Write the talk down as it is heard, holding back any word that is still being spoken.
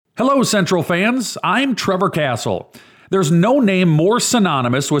Hello, Central fans. I'm Trevor Castle. There's no name more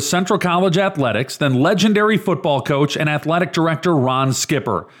synonymous with Central College athletics than legendary football coach and athletic director Ron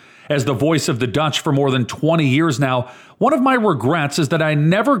Schipper. As the voice of the Dutch for more than 20 years now, one of my regrets is that I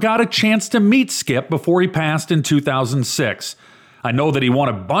never got a chance to meet Skip before he passed in 2006. I know that he won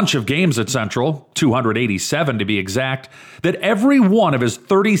a bunch of games at Central, 287 to be exact, that every one of his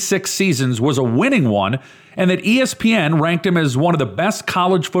 36 seasons was a winning one, and that ESPN ranked him as one of the best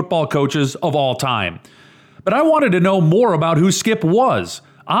college football coaches of all time. But I wanted to know more about who Skip was,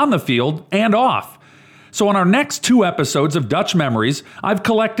 on the field and off. So on our next 2 episodes of Dutch Memories, I've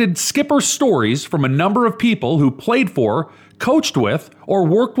collected Skipper stories from a number of people who played for, coached with, or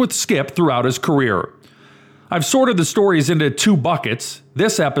worked with Skip throughout his career. I've sorted the stories into 2 buckets.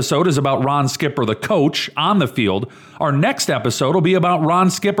 This episode is about Ron Schipper, the coach, on the field. Our next episode will be about Ron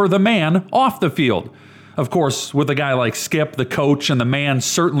Schipper, the man, off the field. Of course, with a guy like Skip, the coach and the man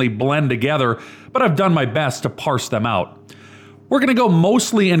certainly blend together, but I've done my best to parse them out. We're going to go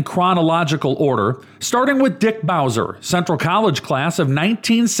mostly in chronological order, starting with Dick Bowser, Central College class of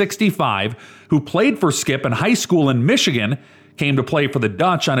 1965, who played for Skip in high school in Michigan, came to play for the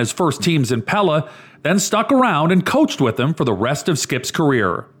Dutch on his first teams in Pella, then stuck around and coached with him for the rest of Skip's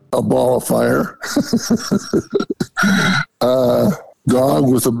career. A ball of fire.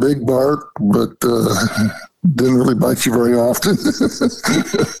 Dog with a big bark, but didn't really bite you very often.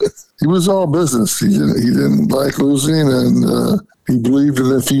 He was all business. He didn't like losing, and he believed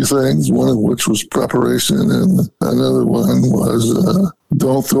in a few things, one of which was preparation, and another one was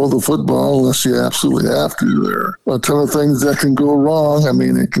don't throw the football unless you absolutely have to. There are a ton of things that can go wrong. I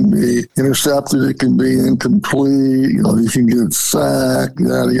mean, it can be intercepted, it can be incomplete, you can get sacked,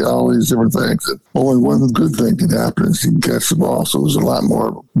 all these different things. And only one good thing can happen is you can catch the ball. So there's a lot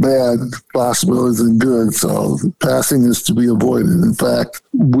more bad possibilities than good. So passing is to be avoided. In fact,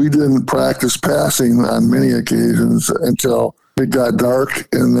 we didn't practice passing on many occasions until it got dark,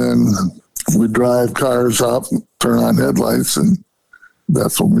 and then we'd drive cars up, turn on headlights, and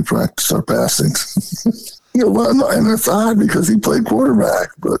that's when we practiced our passing. And it's odd because he played quarterback,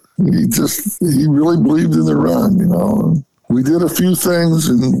 but he really believed in the run, We did a few things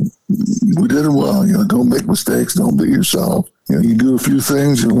and we did it well. Don't make mistakes, don't beat yourself. You do a few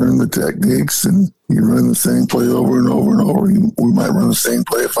things, you learn the techniques, and you run the same play over and over and over. We might run the same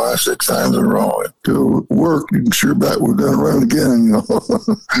play 5, 6 times in a row. To work, you can sure bet we're going to run it again,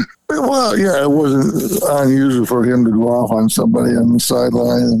 Well, yeah, it wasn't unusual for him to go off on somebody on the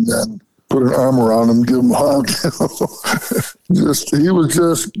sideline and then put an arm around him, give him a hug. He was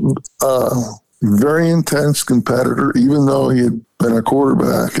just a very intense competitor, even though he had been a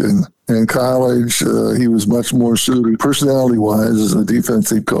quarterback. And in college, he was much more suited personality-wise as a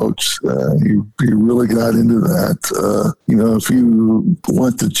defensive coach. He really got into that. If you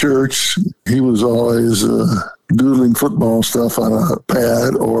went to church, he was always doodling football stuff on a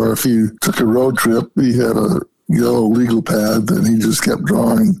pad, or if you took a road trip, he had a yellow legal pad that he just kept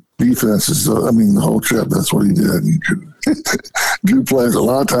drawing defenses. The whole trip, that's what he did. He drew plays. A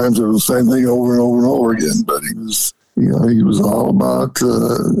lot of times it was the same thing over and over and over again, but he was all about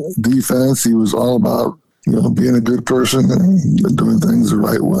defense. He was all about, being a good person and doing things the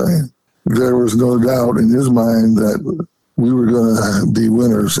right way. There was no doubt in his mind that we were going to be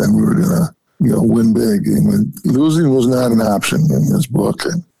winners and we were going to, win big. And losing was not an option in his book.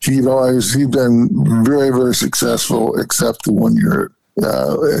 And he'd been very, very successful, except the 1 year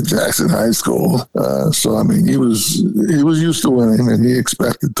at Jackson High School. He was used to winning, and he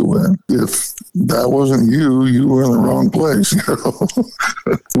expected to win. If that wasn't you were in the wrong place.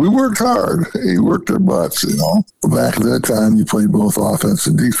 We worked hard. He worked our butts. Back at that time, you played both offense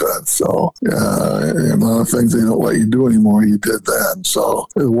and defense. So a lot of things they don't let you do anymore. You did that. So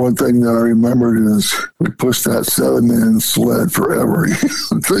one thing that I remembered is we pushed that 7-man sled forever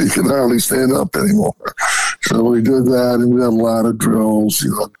until you could hardly stand up anymore. So we did that, and we had a lot of drills.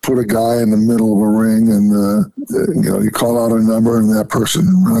 Put a guy in the middle of a ring, and you call out a number, and that person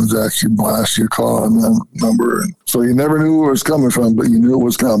runs at you, blasts you, call out a number. And so you never knew where it was coming from, but you knew it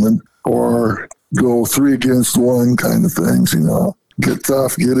was coming. Or go 3 against 1 kind of things. Get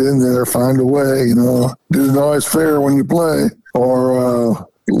tough, get in there, find a way. It isn't always fair when you play. Or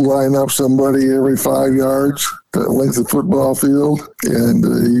line up somebody every 5 yards, that length of football field, and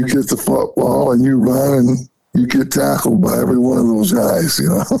you get the football and you run and you get tackled by every one of those guys,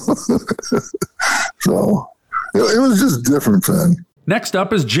 So it was just different then. Next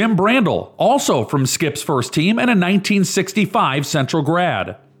up is Jim Brandel, also from Skip's first team and a 1965 Central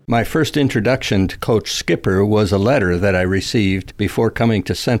grad. My first introduction to Coach Schipper was a letter that I received before coming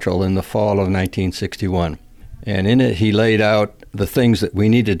to Central in the fall of 1961. And in it, he laid out the things that we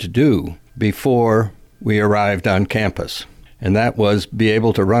needed to do before we arrived on campus. And that was be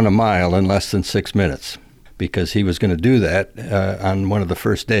able to run a mile in less than 6 minutes, because he was going to do that on one of the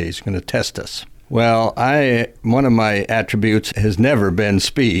first days, going to test us. Well, one of my attributes has never been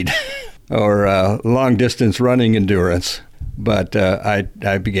speed or long-distance running endurance, but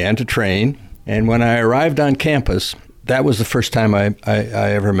I began to train. And when I arrived on campus, that was the first time I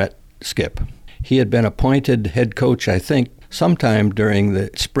ever met Skip. He had been appointed head coach, I think, sometime during the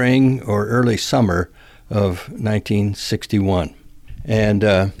spring or early summer of 1961.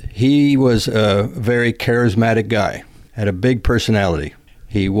 And he was a very charismatic guy, had a big personality.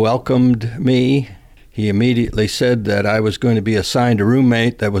 He welcomed me. He immediately said that I was going to be assigned a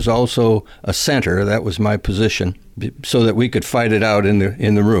roommate that was also a center. That was my position, so that we could fight it out in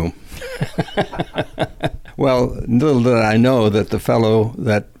the room. Well, little did I know that the fellow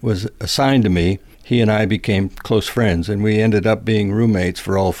that was assigned to me, he and I became close friends, and we ended up being roommates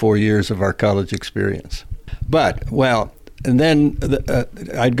for all 4 years of our college experience. But, well, and then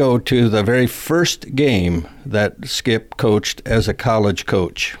I'd go to the very first game that Skip coached as a college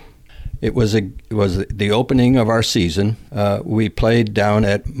coach. It was the opening of our season. We played down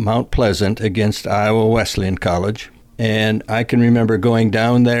at Mount Pleasant against Iowa Wesleyan College, and I can remember going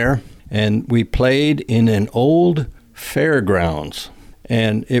down there, and we played in an old fairgrounds,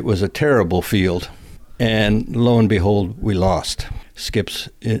 and it was a terrible field. And lo and behold, we lost. Skip's,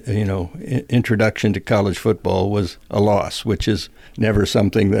 introduction to college football was a loss, which is never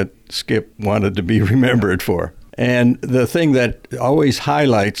something that Skip wanted to be remembered for. And the thing that always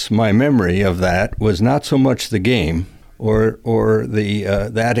highlights my memory of that was not so much the game or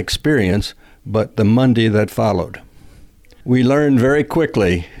that experience, but the Monday that followed. We learned very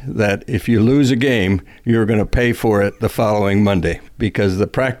quickly that if you lose a game, you're going to pay for it the following Monday, because the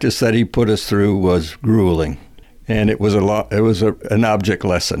practice that he put us through was grueling. And it was an object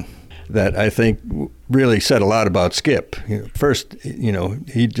lesson that I think really said a lot about Skip. First,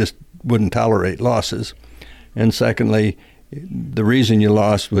 he just wouldn't tolerate losses. And secondly, the reason you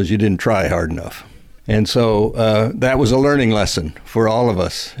lost was you didn't try hard enough. And so that was a learning lesson for all of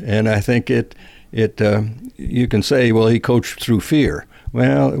us. And I think you can say, well, he coached through fear.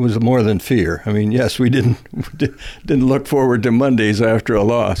 Well, it was more than fear. I mean, yes, we didn't look forward to Mondays after a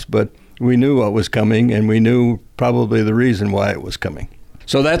loss, but we knew what was coming, and we knew probably the reason why it was coming.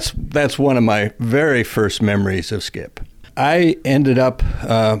 So that's one of my very first memories of Skip. I ended up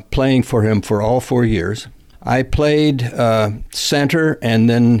playing for him for all 4 years. I played center, and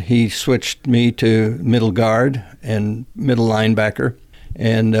then he switched me to middle guard and middle linebacker.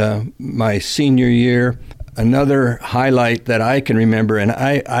 And my senior year, another highlight that I can remember, and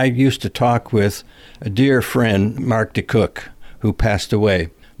I used to talk with a dear friend, Mark DeCook, who passed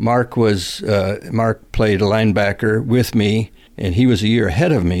away. Mark played linebacker with me, and he was a year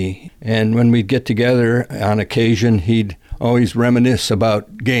ahead of me. And when we'd get together on occasion, he'd always reminisce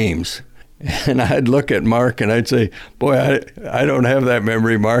about games. And I'd look at Mark and I'd say, boy, I don't have that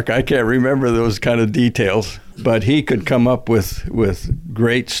memory, Mark. I can't remember those kind of details. But he could come up with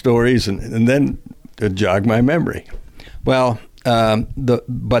great stories and then jog my memory. Well,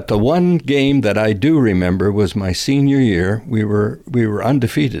 but the one game that I do remember was my senior year. We were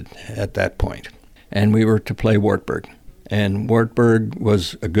undefeated at that point, and we were to play Wartburg. And Wartburg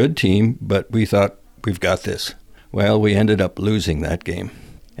was a good team, but we thought, we've got this. Well, we ended up losing that game.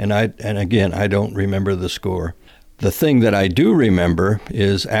 And again, I don't remember the score. The thing that I do remember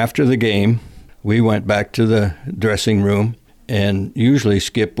is after the game, we went back to the dressing room, and usually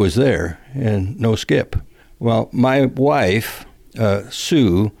Skip was there, and no Skip. Well, my wife,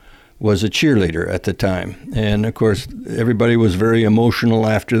 Sue, was a cheerleader at the time. And, of course, everybody was very emotional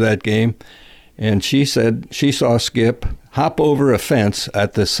after that game. And she said she saw Skip hop over a fence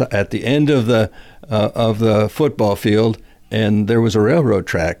at the end of the football field, and there was a railroad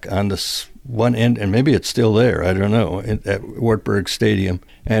track on this one end, and maybe it's still there, I don't know, at Wartburg Stadium,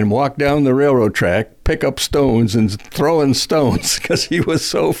 and walk down the railroad track, pick up stones, and throwing stones because he was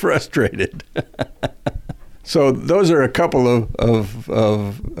so frustrated. So those are a couple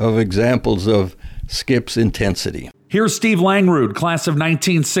of examples of Skip's intensity. Here's Steve Langrud, class of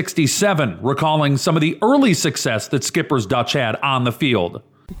 1967, recalling some of the early success that Skipper's Dutch had on the field.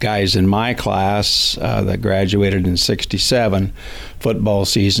 Guys in my class that graduated in 67, football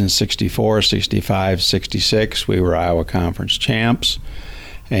season 64, 65, 66, we were Iowa Conference champs.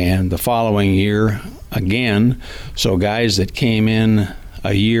 And the following year, again, so guys that came in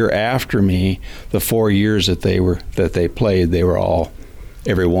a year after me, the 4 years that they played, they were all,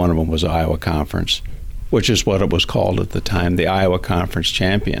 every one of them was Iowa Conference, which is what it was called at the time, the Iowa Conference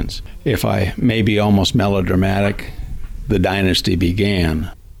champions. If I may be almost melodramatic, the dynasty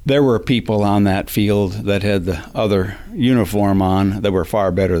began. There were people on that field that had the other uniform on that were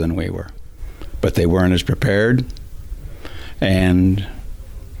far better than we were, but they weren't as prepared. And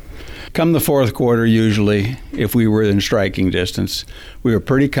come the fourth quarter, usually, if we were in striking distance, we were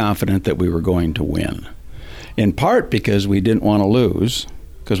pretty confident that we were going to win. In part because we didn't want to lose,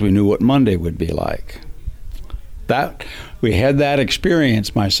 because we knew what Monday would be like. We had that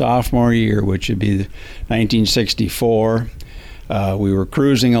experience my sophomore year, which would be 1964. We were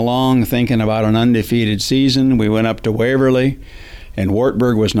cruising along thinking about an undefeated season. We went up to Waverly, and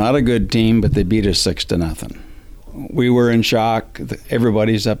Wartburg was not a good team, but they beat us 6-0. We were in shock.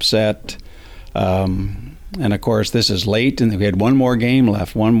 Everybody's upset. And, of course, this is late, and we had one more game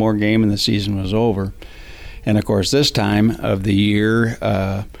left, and the season was over. And, of course, this time of the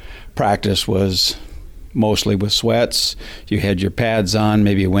year, practice was mostly with sweats. You had your pads on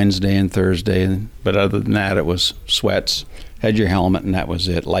maybe Wednesday and Thursday, but other than that, it was sweats. Had your helmet, and that was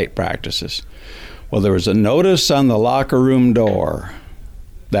it, light practices. Well, there was a notice on the locker room door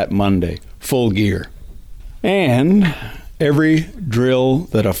that Monday, full gear. And every drill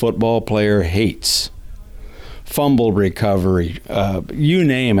that a football player hates, fumble recovery, you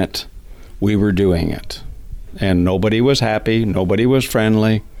name it, we were doing it. And nobody was happy, nobody was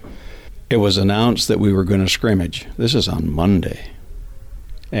friendly. It was announced that we were going to scrimmage. This is on Monday.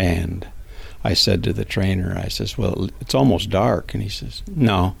 And I said to the trainer, I says, well, it's almost dark. And he says,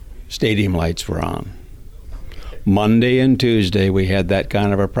 no, stadium lights were on. Monday and Tuesday, we had that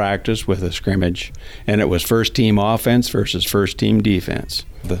kind of a practice with a scrimmage, and it was first-team offense versus first-team defense.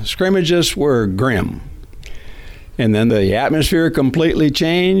 The scrimmages were grim. And then the atmosphere completely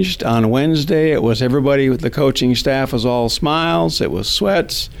changed. On Wednesday, it was everybody, the coaching staff was all smiles. It was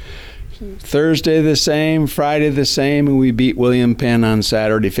sweats. Thursday the same, Friday the same, and we beat William Penn on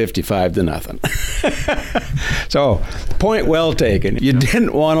Saturday 55-0. So, point well taken. You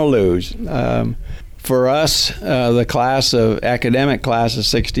didn't want to lose. For us, the academic class of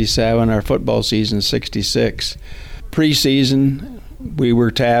 67, our football season 66. Preseason, we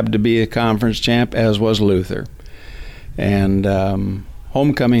were tabbed to be a conference champ, as was Luther. And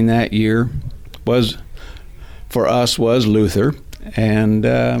homecoming that year was Luther.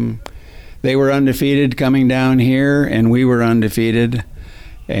 And they were undefeated coming down here, and we were undefeated.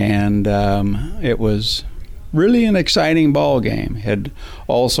 And it was really an exciting ball game. Had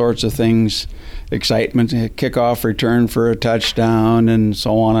all sorts of things, excitement, kickoff return for a touchdown, and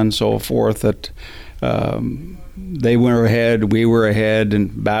so on and so forth. That they were ahead, we were ahead,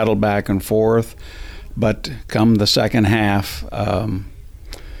 and battled back and forth. But come the second half,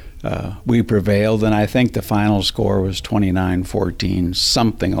 we prevailed, and I think the final score was 29-14,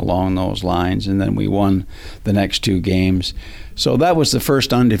 something along those lines, and then we won the next two games. So that was the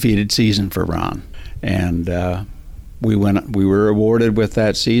first undefeated season for Ron, and we were awarded with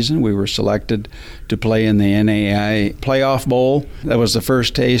that season. We were selected to play in the NAIA Playoff Bowl. That was the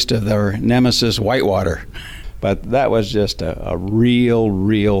first taste of their nemesis, Whitewater. But that was just a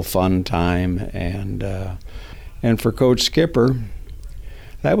real fun time, and for Coach Schipper,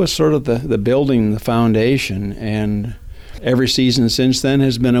 that was sort of the building, the foundation, and every season since then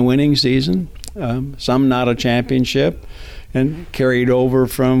has been a winning season, some not a championship, and carried over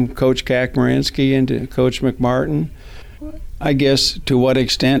from Coach Kakmarinsky into Coach McMartin. I guess to what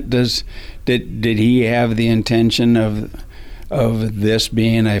extent did he have the intention of this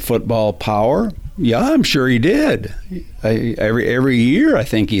being a football power? Yeah, I'm sure he did. Every year, I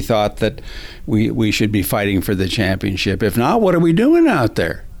think he thought that we should be fighting for the championship. If not, what are we doing out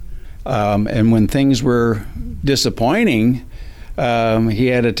there? And when things were disappointing, he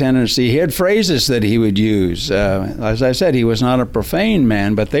had a tendency. He had phrases that he would use. As I said, he was not a profane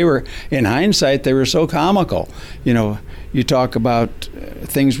man, but they were, in hindsight, they were so comical. You know, you talk about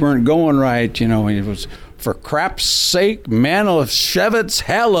things weren't going right. You know, it was, for crap's sake, Manischewitz,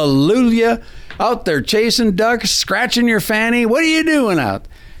 hallelujah. Out there chasing ducks, scratching your fanny. What are you doing out?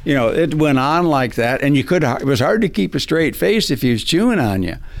 You know, it went on like that, and it was hard to keep a straight face if he was chewing on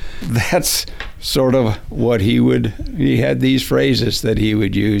you. That's sort of what he had these phrases that he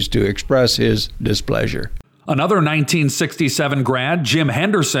would use to express his displeasure. Another 1967 grad, Jim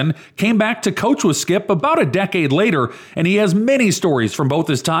Henderson, came back to coach with Skip about a decade later, and he has many stories from both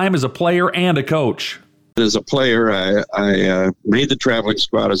his time as a player and a coach. As a player, I made the traveling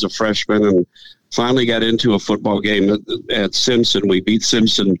squad as a freshman and finally got into a football game at Simpson. We beat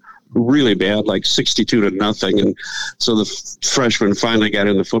Simpson really bad, like 62-0. And so the freshmen finally got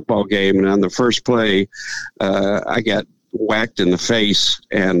in the football game. And on the first play, I got whacked in the face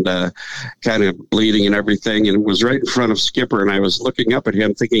and kind of bleeding and everything. And it was right in front of Skipper. And I was looking up at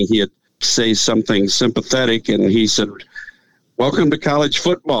him thinking he'd say something sympathetic. And he said, welcome to college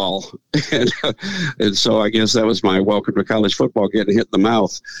football. And so I guess that was my welcome to college football, getting hit in the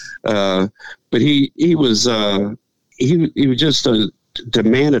mouth. But he was just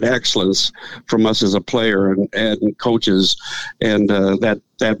demanded excellence from us as a player and coaches. And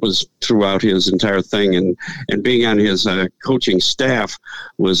that was throughout his entire thing. And being on his coaching staff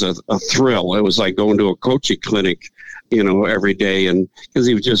was a thrill. It was like going to a coaching clinic, every day. And because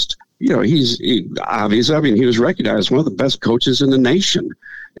he was just, obviously, he was recognized as one of the best coaches in the nation.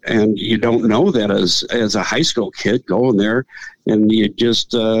 And you don't know that as a high school kid going there, and you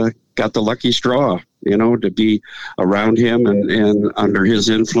just got the lucky straw, to be around him and under his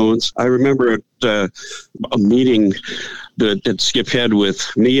influence. I remember at a meeting that Skip had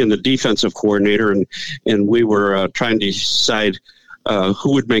with me and the defensive coordinator, and we were trying to decide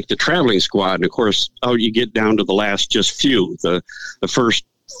who would make the traveling squad. And of course, you get down to the last just few. The first,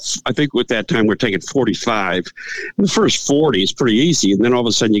 I think with that time we're taking 45. The first 40 is pretty easy, and then all of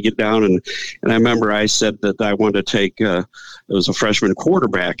a sudden you get down, and I remember I said that I wanted to take it was a freshman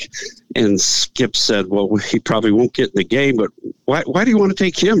quarterback, and Skip said, well, he probably won't get in the game, but why do you want to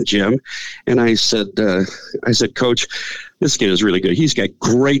take him, Jim? And I said, Coach, this kid is really good. He's got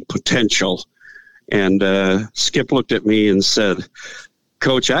great potential. And Skip looked at me and said,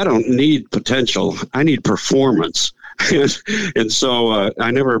 Coach, I don't need potential. I need performance. And so I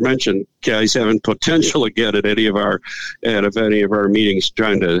never mentioned guys having potential again at any of our meetings,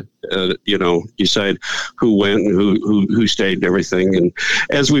 trying to decide who went and who stayed and everything. And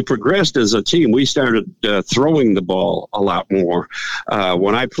as we progressed as a team, we started throwing the ball a lot more.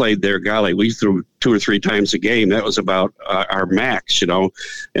 When I played there, golly, we threw 2 or 3 times a game. That was about our max,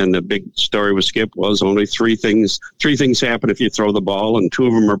 And the big story with Skip was only three things happen if you throw the ball, and 2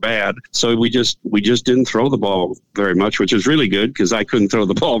 of them are bad. So we just didn't throw the ball very much, which was really good because I couldn't throw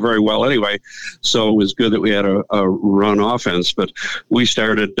the ball very well anyway. So it was good that we had a run offense, but we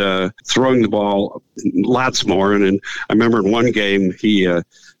started throwing the ball lots more. And I remember in one game,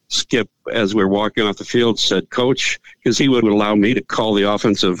 Skip, as we were walking off the field, said, Coach, because he would allow me to call the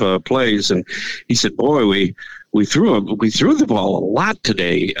offensive plays, and he said, boy, we threw the ball a lot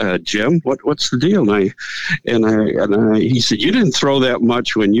today, Jim. What's the deal? And he said, you didn't throw that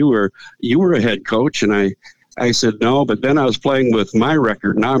much when you were a head coach. And I said, no, but then I was playing with my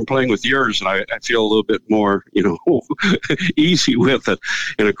record. Now I'm playing with yours, and I feel a little bit more, easy with it.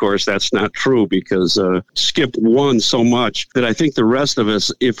 And, of course, that's not true because Skip won so much that I think the rest of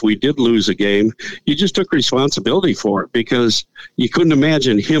us, if we did lose a game, you just took responsibility for it because you couldn't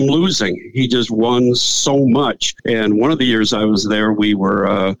imagine him losing. He just won so much. And one of the years I was there, we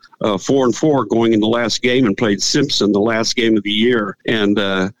were 4-4 going in the last game and played Simpson the last game of the year. And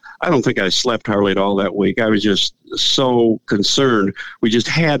I don't think I slept hardly at all that week. I was just so concerned. We just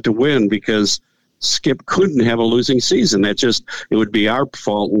had to win because Skip couldn't have a losing season. It would be our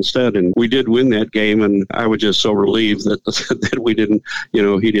fault instead. And we did win that game, and I was just so relieved that we didn't,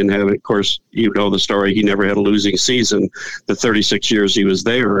 he didn't have it. Of course, the story. He never had a losing season the 36 years he was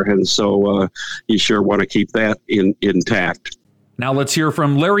there. And so you sure want to keep that intact. Now let's hear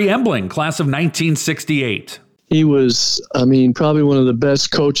from Larry Embling, class of 1968. He was, probably one of the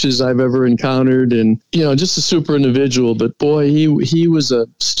best coaches I've ever encountered, and, just a super individual. But boy, he was a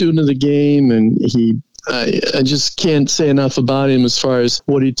student of the game, and I just can't say enough about him as far as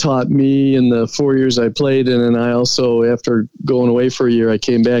what he taught me in the 4 years I played in. And I also, after going away for a year, I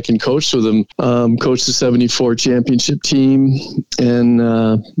came back and coached with him, coached the 74 championship team,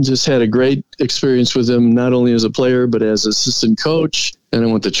 and just had a great experience with him, not only as a player, but as assistant coach. And I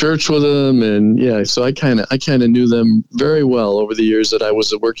went to church with them, and so I kind of knew them very well over the years that I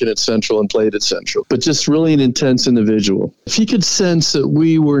was working at Central and played at Central. But just really an intense individual. If he could sense that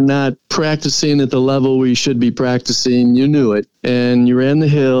we were not practicing at the level we should be practicing, you knew it. And you ran the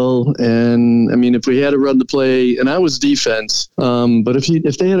hill, and if we had to run the play, and I was defense, but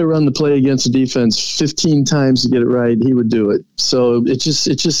if they had to run the play against the defense 15 times to get it right, he would do it. So it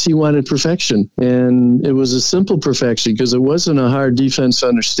just he wanted perfection, and it was a simple perfection because it wasn't a hard defense to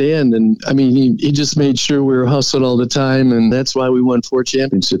understand. And he just made sure we were hustling all the time, and that's why we won 4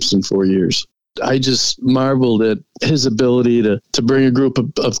 championships in 4 years. I just marveled at his ability to bring a group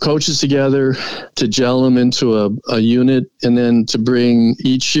of coaches together, to gel them into a unit, and then to bring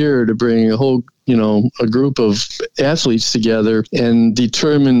a whole, a group of athletes together and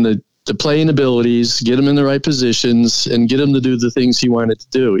determine the playing abilities, get them in the right positions, and get them to do the things he wanted to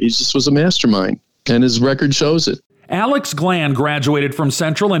do. He just was a mastermind, and his record shows it. Alex Gland graduated from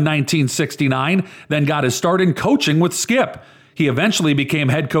Central in 1969, then got his start in coaching with Skip. He eventually became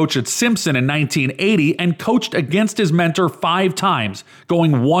head coach at Simpson in 1980 and coached against his mentor 5 times,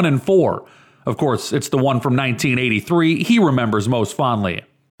 going 1-4. Of course, it's the one from 1983 he remembers most fondly.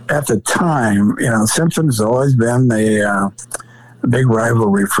 At the time, Simpson's always been a big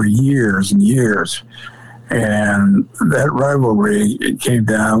rivalry for years and years. And that rivalry came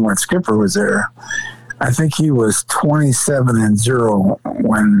down when Schipper was there. I think he was 27-0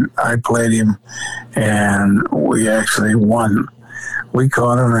 when I played him, and we actually won. We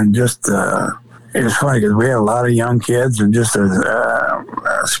caught him, and just it was funny because we had a lot of young kids and just a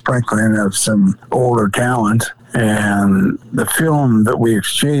sprinkling of some older talent. And the film that we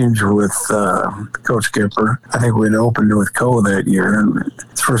exchanged with Coach Schipper, I think we'd opened with Co that year. And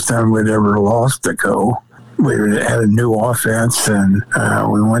it's the first time we'd ever lost to Co. We had a new offense, and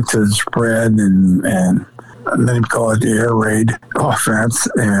we went to the spread, and then he'd call it the air raid offense.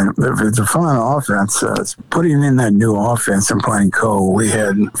 And it's a fun offense. Putting in that new offense and playing Co, we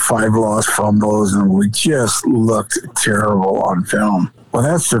had 5 lost fumbles, and we just looked terrible on film. Well,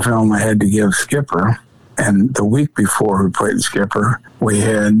 that's the film I had to give Schipper. And the week before we played Schipper, we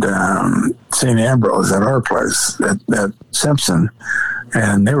had St. Ambrose at our place at Simpson.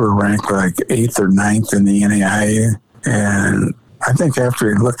 And they were ranked like 8th or 9th in the NAIA. And I think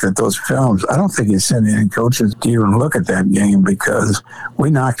after he looked at those films, I don't think he sent any coaches to even look at that game because we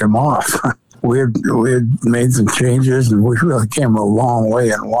knocked them off. We had made some changes, and we really came a long way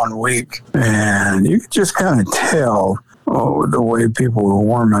in 1 week. And you could just kind of tell the way people were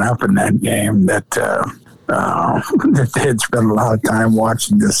warming up in that game that they had spent a lot of time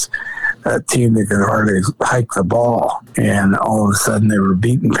watching this team that could hardly hike the ball, and all of a sudden they were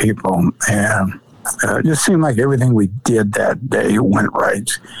beating people. And it just seemed like everything we did that day went right.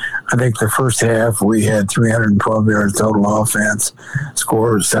 I think the first half we had 312 yards total offense,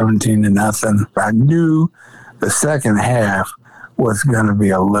 score was 17-0. I knew the second half was going to be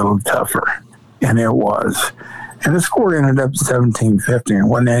a little tougher, and it was. And the score ended up 17-15. It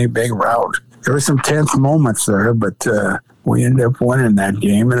wasn't any big rout. There were some tense moments there, but we ended up winning that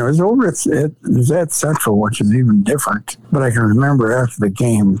game. And it was over it was at Central, which is even different. But I can remember after the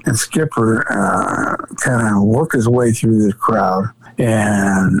game, and Schipper kind of worked his way through the crowd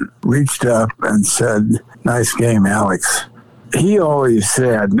and reached up and said, "Nice game, Alex." He always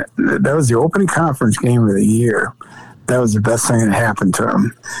said that was the opening conference game of the year. That was the best thing that happened to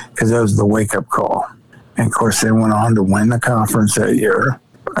him because that was the wake-up call. And, of course, they went on to win the conference that year.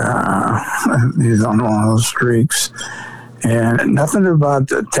 He's on one of those streaks. And nothing about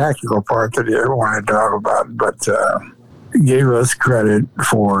the tactical part that he ever wanted to talk about, but gave us credit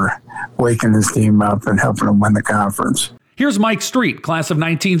for waking his team up and helping them win the conference. Here's Mike Street, class of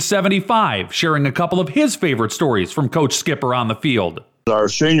 1975, sharing a couple of his favorite stories from Coach Schipper on the field. Our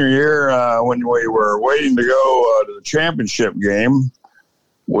senior year, when we were waiting to go to the championship game,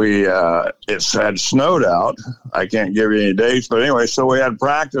 it had snowed out. I can't give you any dates, but anyway, so we had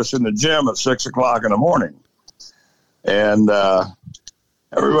practice in the gym at 6 o'clock in the morning. And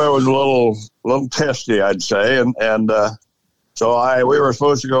everybody was a little testy, I'd say. And so we were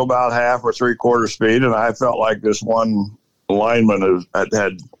supposed to go about half or 3/4 speed, and I felt like this one lineman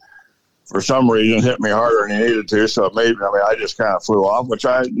had for some reason hit me harder than he needed to. So it made me, I just kind of flew off, which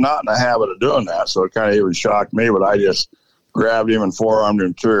I'm not in the habit of doing that. So it kind of even shocked me, but I just grabbed him and forearmed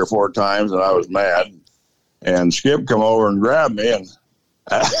him 3 or 4 times, and I was mad. And Skip come over and grabbed me,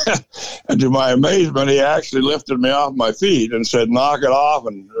 and to my amazement, he actually lifted me off my feet and said, "Knock it off."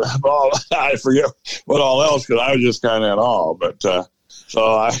 And I forget what all else, because I was just kind of in awe. But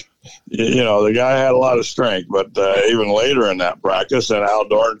so the guy had a lot of strength. But even later in that practice, and Al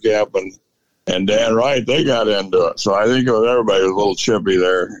Dornkamp and Dan Wright, they got into it. So I think everybody was a little chippy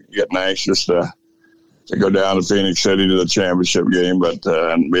there, getting anxious to go down to Phoenix City to the championship game. But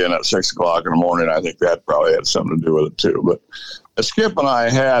and being at 6 o'clock in the morning, I think that probably had something to do with it too. But Skip and I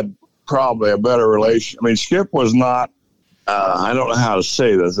had probably a better relation. Skip was not, I don't know how to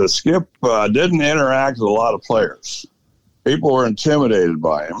say this. Skip didn't interact with a lot of players. People were intimidated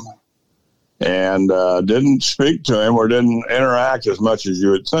by him and didn't speak to him or didn't interact as much as you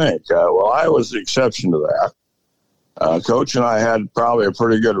would think. Well, I was the exception to that. Coach and I had probably a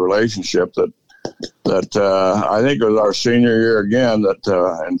pretty good relationship that I think it was our senior year again that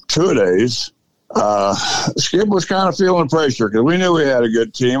in 2 days, Skip was kind of feeling pressure because we knew we had a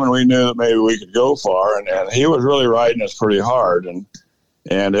good team and we knew that maybe we could go far, and he was really riding us pretty hard, and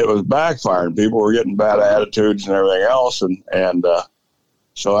it was backfiring. People were getting bad attitudes and everything else, and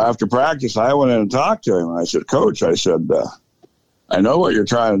so after practice I went in and talked to him, and I said, "Coach," I said, "I know what you're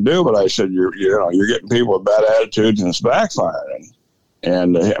trying to do, but I said you're getting people with bad attitudes and it's backfiring."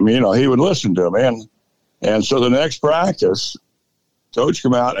 And he would listen to me, and so the next practice, Coach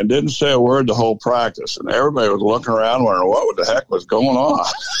came out and didn't say a word the whole practice. And everybody was looking around wondering what the heck was going on.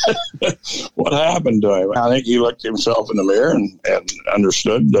 What happened to him? I think he looked himself in the mirror and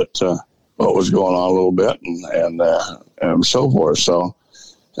understood that what was going on a little bit and so forth. So,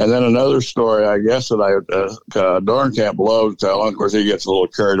 and then another story, I guess, that Dornkamp loved telling. Of course, he gets a little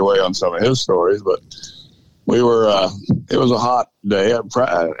carried away on some of his stories, but we were, it was a hot day,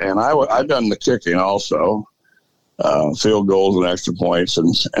 and I'd done the kicking also, field goals and extra points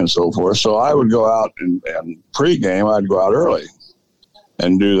and so forth. So I would go out and pregame, I'd go out early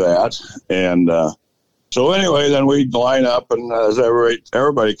and do that. And so anyway, then we'd line up, and as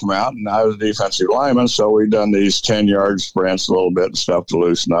everybody come out, and I was a defensive lineman, so we'd done these 10-yard sprints a little bit and stuff to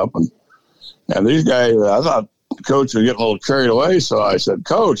loosen up. And these guys, I thought the coach was getting a little carried away, so I said,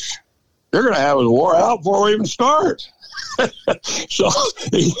 "Coach, you're going to have us wore out before we even start." So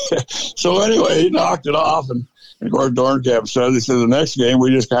anyway, he knocked it off, and of course Dornkamp said, he said, "The next game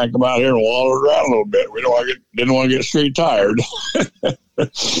we just kind of come out here and wallow around a little bit. We didn't want to get street tired."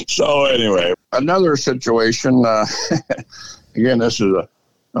 So anyway, another situation. Again, this is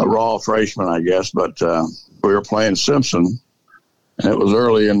a raw freshman, I guess, but we were playing Simpson, and it was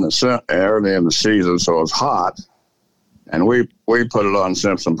early in the season, so it was hot, and we put it on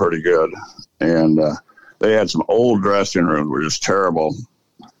Simpson pretty good, and they had some old dressing rooms, which was terrible.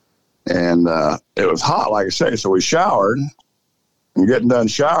 And it was hot, like I say, so we showered. And getting done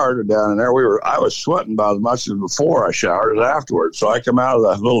showered down in there, I was sweating about as much as before I showered as afterwards. So I come out of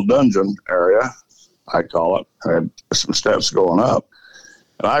that little dungeon area, I call it. I had some steps going up.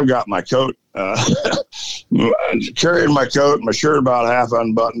 And I've got my coat, carrying my coat and my shirt about half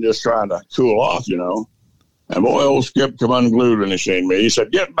unbuttoned, just trying to cool off, you know. And boy, old Skip come unglued when he seen me. He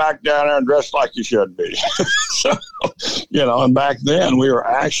said, "Get back down there and dress like you should be." So, you know, and back then we were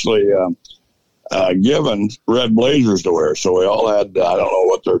actually given red blazers to wear. So we all had, I don't know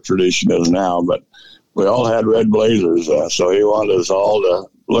what their tradition is now, but we all had red blazers. So he wanted us all to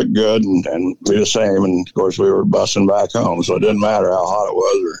look good and be the same. And of course we were bussing back home. So it didn't matter how hot it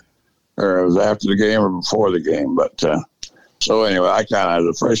was or it was after the game or before the game. But, so anyway, I kind of,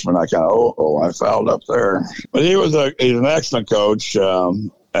 as a freshman, I I fouled up there. But he's an excellent coach, you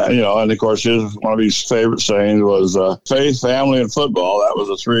know, and of course one of his favorite sayings was faith, family, and football. That was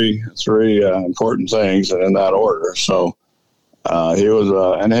the three important things, and in that order. So he was,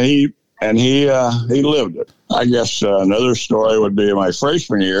 and he lived it. I guess another story would be my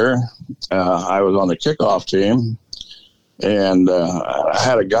freshman year. I was on the kickoff team, and I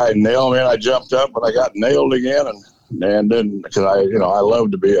had a guy nail me, and I jumped up, and I got nailed again, and then because I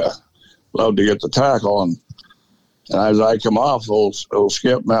love to get the tackle, and as I come off, old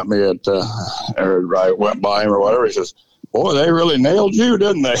Skip met me at or I went by him or whatever. He says, "Boy, they really nailed you,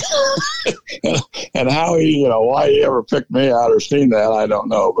 didn't they?" and how why he ever picked me out or seen that, I don't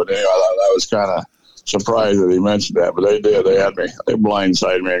know. But anyway, I was kind of surprised that he mentioned that. But they did. They had me. They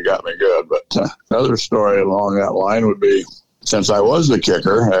blindsided me and got me good. But another story along that line would be, since I was the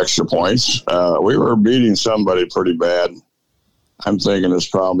kicker, extra points, we were beating somebody pretty bad. I'm thinking it's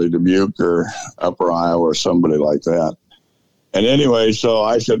probably Dubuque or Upper Iowa or somebody like that. And anyway, so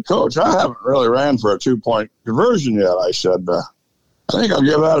I said, "Coach, I haven't really ran for a 2-point conversion yet." I said, "I think I'll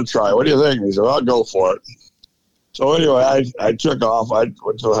give that a try. What do you think?" And he said, "I'll go for it." So anyway, I took off. I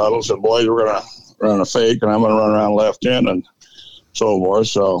went to the huddle and said, "Boys, we're going to run a fake, and I'm going to run around left end and so forth."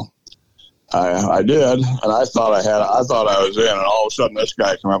 So I did, and I thought I was in, and all of a sudden this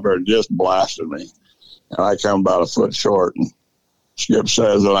guy came up here and just blasted me, and I come about a foot short. And Skip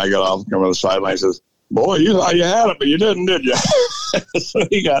says, when I got off and come to the sideline, he says, "Boy, you thought you had it, but you didn't, did you?" So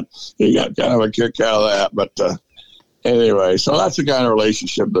he got kind of a kick out of that. But anyway, so that's the kind of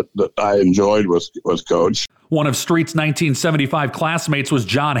relationship that I enjoyed with Coach. One of Street's 1975 classmates was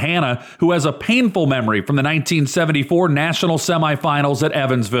John Hanna, who has a painful memory from the 1974 national semifinals at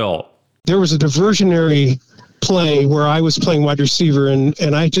Evansville. There was a diversionary play where I was playing wide receiver, and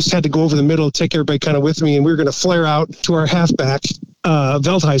I just had to go over the middle, take everybody kind of with me, and we were going to flare out to our halfback,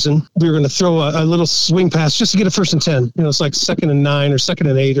 Veldhuisen. We were going to throw a little swing pass just to get a 1st and 10. It's like 2nd and 9 or 2nd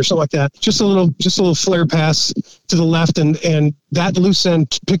and 8 or something like that. Just a little flare pass to the left, and that loose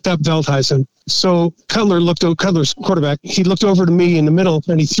end picked up Veldhuisen. So Cutler's quarterback, he looked over to me in the middle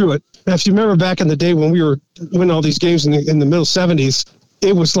and he threw it. Now, if you remember back in the day when we were winning all these games in the middle 70s,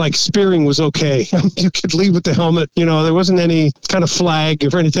 it was like spearing was okay. You could lead with the helmet. There wasn't any kind of flag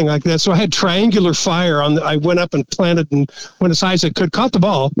or anything like that. So I had triangular fire I went up and planted and went as high as I could, caught the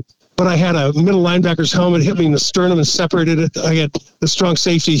ball, but I had a middle linebacker's helmet hit me in the sternum and separated it. I had the strong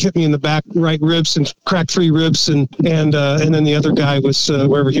safety hit me in the back right ribs and cracked 3 ribs. And then the other guy was,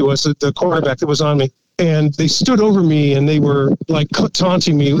 wherever he was, the quarterback that was on me. and they stood over me and they were like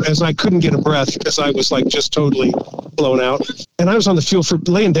taunting me as I couldn't get a breath because I was like just totally blown out. And I was on the field for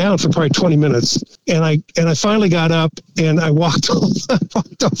laying down for probably 20 minutes. And I finally got up and I walked off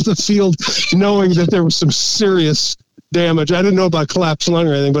the field knowing that there was some serious damage. I didn't know about collapsed lung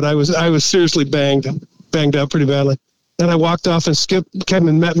or anything, but I was seriously banged up pretty badly. And I walked off, and Skip came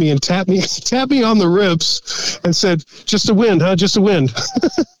and met me and tapped me on the ribs and said, "Just a wind, huh? Just a wind."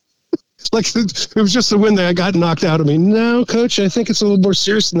 Like it was just the wind that I got knocked out of me. No, Coach, I think it's a little more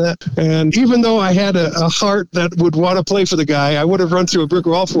serious than that. And even though I had a heart that would want to play for the guy, I would have run through a brick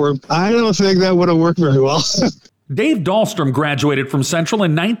wall for him. I don't think that would have worked very well. Dave Dahlstrom graduated from Central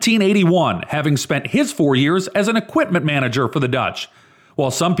in 1981, having spent his 4 years as an equipment manager for the Dutch.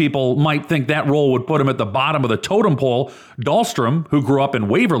 While some people might think that role would put him at the bottom of the totem pole, Dahlstrom, who grew up in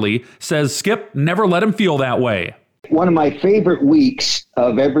Waverly, says Skip never let him feel that way. One of my favorite weeks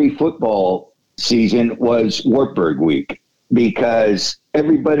of every football season was Wartburg week, because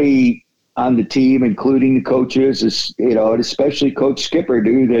everybody on the team, including the coaches, and especially Coach Schipper,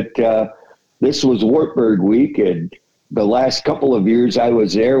 knew that this was Wartburg week. And the last couple of years I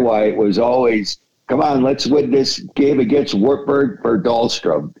was there, why it was always, come on, let's win this game against Wartburg for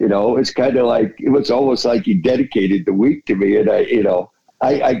Dahlstrom. It's kind of like, it was almost like he dedicated the week to me. And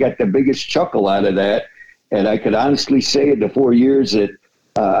I got the biggest chuckle out of that. And I could honestly say in the 4 years that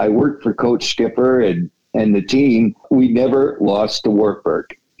I worked for Coach Schipper and the team, we never lost to Wartburg.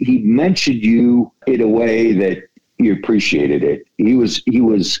 He mentioned you in a way that you appreciated it. He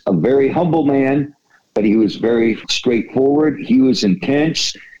was a very humble man, but he was very straightforward. He was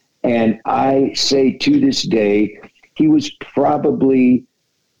intense. And I say to this day, he was probably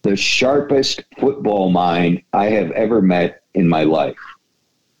the sharpest football mind I have ever met in my life.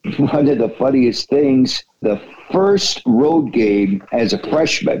 One of the funniest things, the first road game as a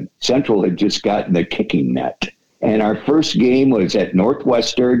freshman, Central had just gotten the kicking net. And our first game was at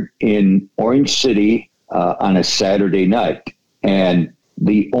Northwestern in Orange City on a Saturday night. And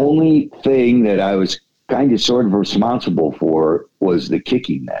the only thing that I was kind of sort of responsible for was the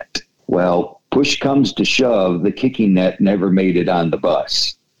kicking net. Well, push comes to shove, the kicking net never made it on the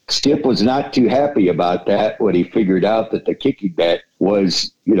bus. Skip was not too happy about that when he figured out that the kicking net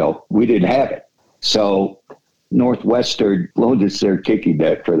was, we didn't have it. So Northwestern loaned us their kicking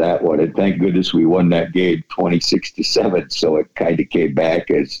net for that one. And thank goodness we won that game 26-7. So it kind of came back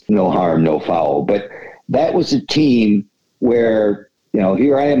as no harm, no foul. But that was a team where,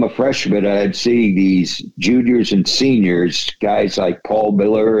 here I am a freshman, and I'm seeing these juniors and seniors, guys like Paul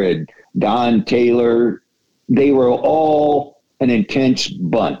Miller and Don Taylor. They were all an intense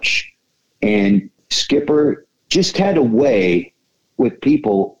bunch. And Schipper just had a way with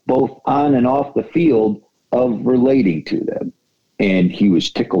people both on and off the field of relating to them. And he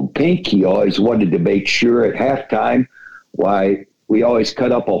was tickled pink. He always wanted to make sure at halftime why we always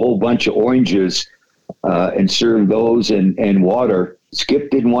cut up a whole bunch of oranges and served those and water. Skip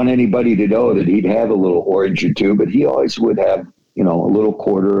didn't want anybody to know that he'd have a little orange or two, but he always would have, a little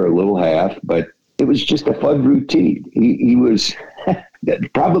quarter or a little half. But it was just a fun routine. He was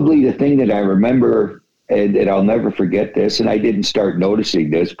probably the thing that I remember, and I'll never forget this, and I didn't start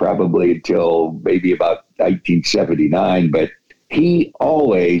noticing this probably until maybe about 1979, but he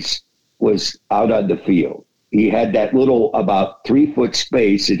always was out on the field. He had that little about 3 foot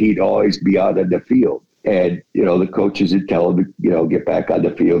space that he'd always be out on the field. And, the coaches would tell him to, get back on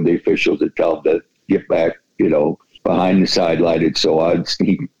the field. The officials would tell him to get back, behind the sideline and so on.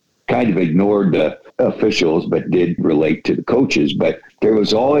 He kind of ignored the officials, but did relate to the coaches. But there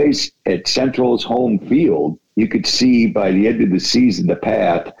was always at Central's home field, you could see by the end of the season, the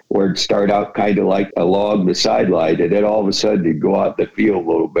path where it'd start out kind of like along the sideline. And then all of a sudden he'd go out the field a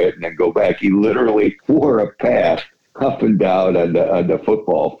little bit and then go back. He literally wore a path up and down on the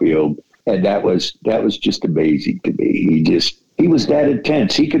football field. And that was just amazing to me. He was that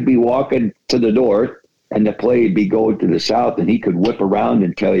intense. He could be walking to the north and the play would be going to the south, and he could whip around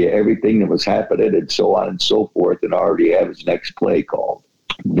and tell you everything that was happening and so on and so forth, and already have his next play called.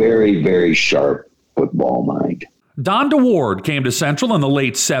 Very, very sharp football mind. Don DeWard came to Central in the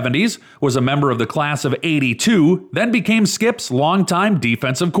late 70s, was a member of the class of '82, then became Skip's longtime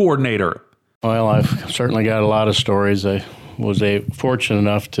defensive coordinator. Well, I've certainly got a lot of stories. I was fortunate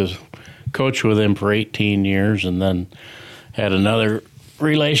enough to coach with him for 18 years and then had another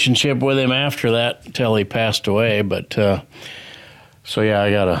relationship with him after that until he passed away. But so yeah,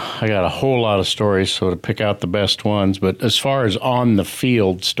 I got a whole lot of stories, so to pick out the best ones. But as far as on the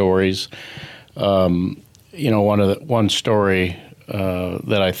field stories, one story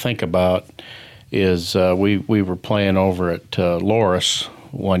that I think about is we were playing over at Loris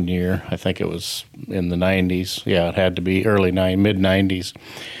one year. I think it was in the 90s. Yeah, it had to be mid-90s.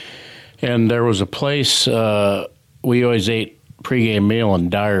 And there was a place, we always ate pregame meal in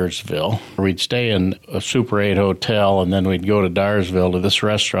Dyersville. We'd stay in a Super 8 hotel, and then we'd go to Dyersville to this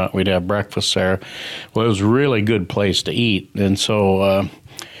restaurant. We'd have breakfast there. Well, it was a really good place to eat. And so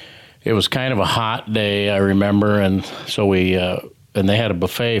it was kind of a hot day, I remember, and so we and they had a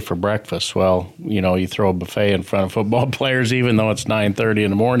buffet for breakfast. Well, you throw a buffet in front of football players, even though it's 9:30 in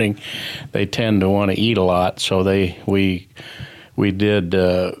the morning, they tend to want to eat a lot. So we did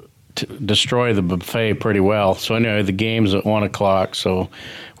destroy the buffet pretty well. So anyway, the game's at 1 o'clock. So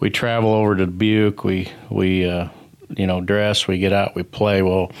we travel over to Dubuque. We dress. We get out. We play.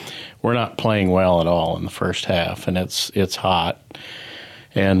 Well, we're not playing well at all in the first half, and it's hot.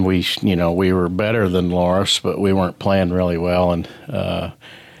 And we were better than Loras, but we weren't playing really well. And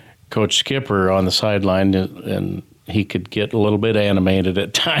Coach Schipper on the sideline, and he could get a little bit animated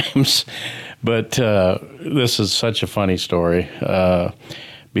at times. But this is such a funny story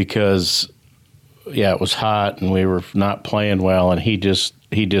because, it was hot and we were not playing well, and he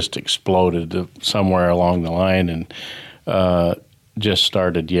just exploded somewhere along the line and just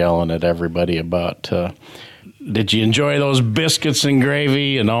started yelling at everybody about did you enjoy those biscuits and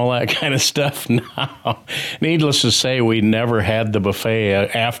gravy and all that kind of stuff? No. Needless to say, we never had the buffet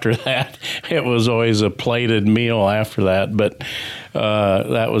after that. It was always a plated meal after that. But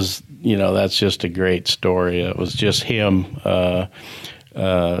that was, that's just a great story. It was just him.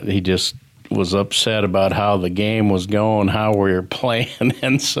 He just was upset about how the game was going, how we were playing,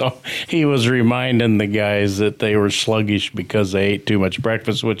 and so he was reminding the guys that they were sluggish because they ate too much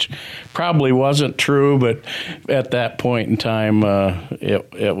breakfast, which probably wasn't true, but at that point in time,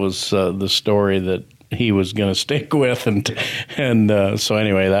 it was the story that he was going to stick with, and so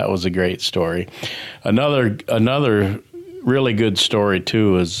anyway, that was a great story. Another really good story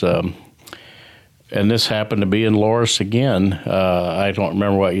too is. And this happened to be in Loras again. I don't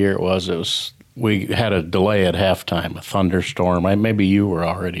remember what year it was. We had a delay at halftime, a thunderstorm. Maybe you were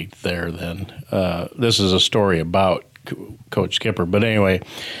already there then. This is a story about Coach Schipper. But anyway,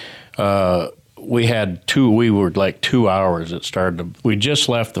 we were like 2 hours. It started. We just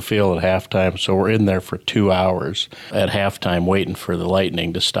left the field at halftime, so we're in there for 2 hours at halftime waiting for the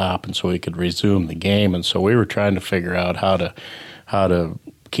lightning to stop, and so we could resume the game. And so we were trying to figure out how to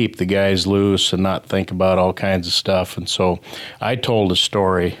keep the guys loose and not think about all kinds of stuff. And so I told a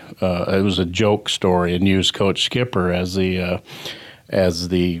story. It was a joke story, and used Coach Schipper as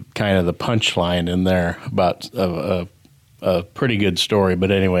the kind of the punchline in there about a pretty good story.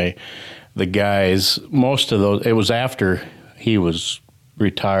 But anyway, the guys, most of those, it was after he was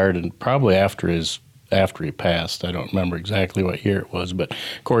retired and probably after he passed. I don't remember exactly what year it was, but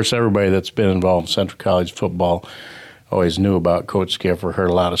of course everybody that's been involved in Central College football always knew about Coach Schipper, heard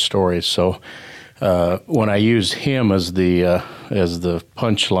a lot of stories. So when I used him as the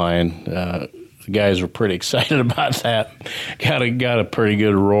punchline, the guys were pretty excited about that. Got a pretty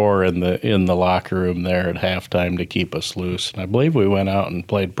good roar in the locker room there at halftime to keep us loose. And I believe we went out and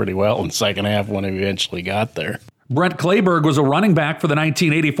played pretty well in the second half when we eventually got there. Brent Clayberg was a running back for the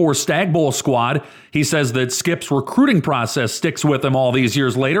 1984 Stag Bowl squad. He says that Skip's recruiting process sticks with him all these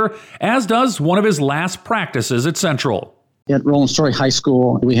years later, as does one of his last practices at Central. At Roland Story High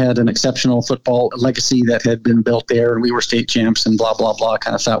School, we had an exceptional football legacy that had been built there, and we were state champs and blah, blah, blah,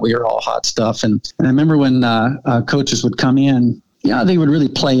 kind of thought we were all hot stuff. And I remember when coaches would come in, they would really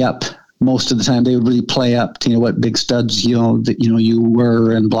play up. Most of the time, they would really play up to what big studs you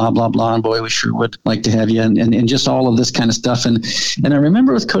were, and blah blah blah. And boy, we sure would like to have you, and just all of this kind of stuff. And I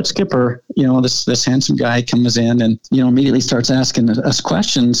remember with Coach Schipper, this handsome guy comes in and immediately starts asking us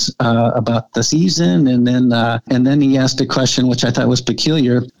questions about the season, and then he asked a question which I thought was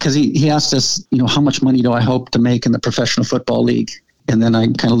peculiar, because he asked us, how much money do I hope to make in the Professional Football League? And then I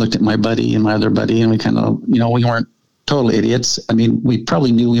kind of looked at my buddy and my other buddy, and we kind of we weren't total idiots. I mean, we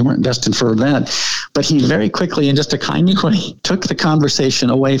probably knew we weren't destined for that, but he very quickly, in just a kind way, took the conversation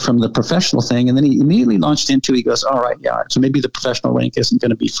away from the professional thing, and then he immediately launched into, he goes, all right, yeah, so maybe the professional rank isn't going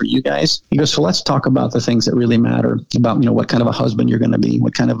to be for you guys. He goes, so let's talk about the things that really matter, about, what kind of a husband you're going to be,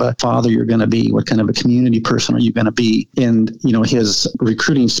 what kind of a father you're going to be, what kind of a community person are you going to be. And, his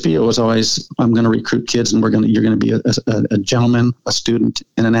recruiting spiel was always, I'm going to recruit kids, and you're going to be a gentleman, a student,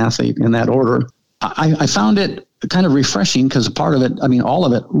 and an athlete, in that order. I found it kind of refreshing, because a part of it, all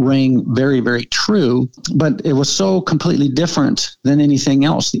of it rang very, very true, but it was so completely different than anything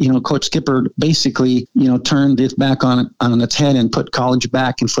else. Coach Schipper basically, turned it back on its head and put college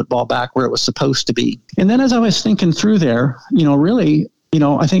back and football back where it was supposed to be. And then as I was thinking through there, really,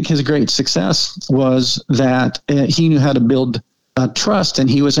 I think his great success was that he knew how to build trust, and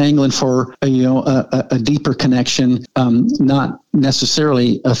he was angling for a deeper connection, not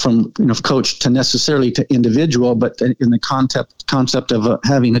necessarily from coach to necessarily to individual, but in the concept of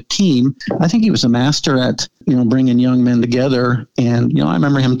having a team. I think he was a master at bringing young men together. And I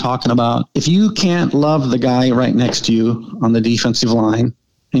remember him talking about, if you can't love the guy right next to you on the defensive line,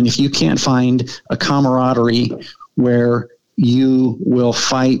 and if you can't find a camaraderie where you will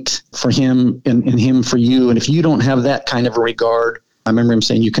fight for him and him for you, and if you don't have that kind of a regard, I remember him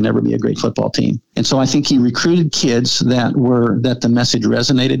saying, you can never be a great football team. And so I think he recruited kids that the message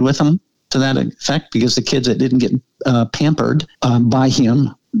resonated with them to that effect, because the kids that didn't get pampered by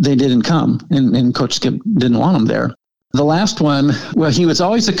him, they didn't come, and Coach Skip didn't want them there. The last one, well, he was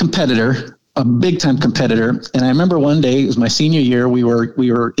always a competitor, a big time competitor. And I remember one day, it was my senior year, we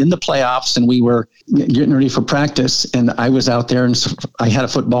were in the playoffs and we were getting ready for practice, and I was out there and I had a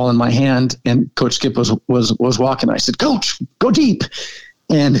football in my hand, and Coach Skip was walking. I said, "Coach, go deep."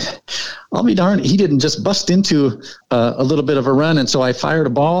 And I'll be darned, he didn't just bust into a little bit of a run. And so I fired a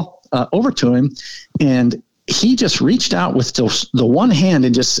ball over to him, and he just reached out with the one hand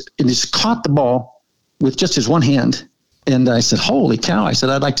and just caught the ball with just his one hand. And I said, "Holy cow." I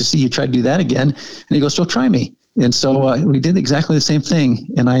said, "I'd like to see you try to do that again." And he goes, "So try me." And so we did exactly the same thing.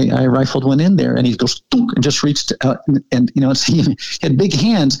 And I rifled one in there, and he goes, "Thunk," and just reached out. And he had big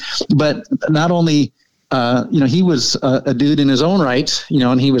hands, but not only, he was a dude in his own right,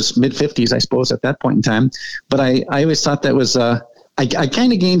 and he was mid-50s, I suppose, at that point in time. But I always thought that was, I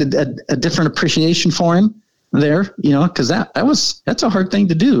kind of gained a different appreciation for him there, because that's a hard thing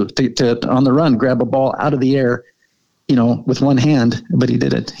to do, to on the run, grab a ball out of the air, with one hand, but he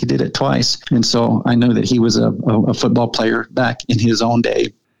did it. He did it twice. And so I know that he was a football player back in his own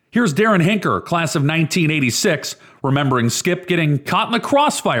day. Here's Darren Hinker, class of 1986, remembering Skip getting caught in the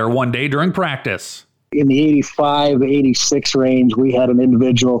crossfire one day during practice. In the 85, 86 range, we had an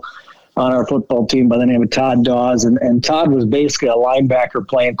individual on our football team by the name of Todd Dawes. And Todd was basically a linebacker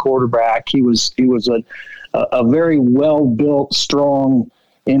playing quarterback. He was a very well-built, strong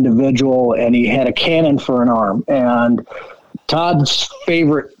individual, and he had a cannon for an arm. And Todd's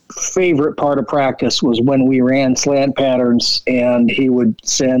favorite part of practice was when we ran slant patterns, and he would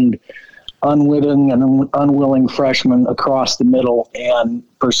send unwitting and unwilling freshmen across the middle and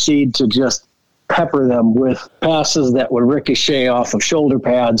proceed to just pepper them with passes that would ricochet off of shoulder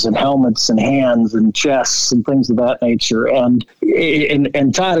pads and helmets and hands and chests and things of that nature. And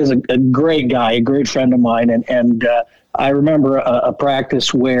Todd is a great guy, a great friend of mine. And I remember a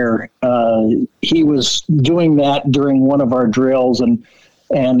practice where he was doing that during one of our drills, and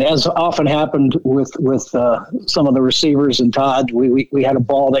as often happened with some of the receivers and Todd, we had a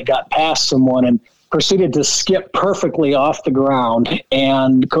ball that got past someone and proceeded to skip perfectly off the ground,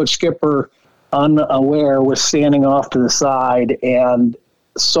 and Coach Skipper, unaware, was standing off to the side and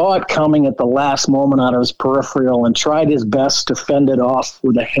saw it coming at the last moment out of his peripheral and tried his best to fend it off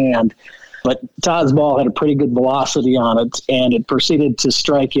with a hand. But Todd's ball had a pretty good velocity on it, and it proceeded to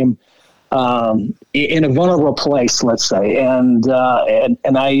strike him in a vulnerable place, let's say. And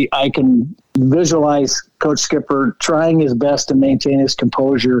I can visualize Coach Skipper trying his best to maintain his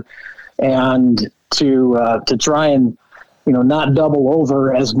composure and to try and not double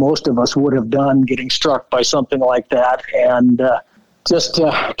over as most of us would have done getting struck by something like that, and just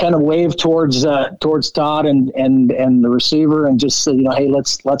kind of wave towards Todd and the receiver and just say, hey,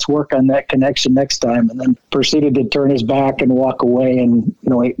 let's work on that connection next time, and then proceeded to turn his back and walk away. And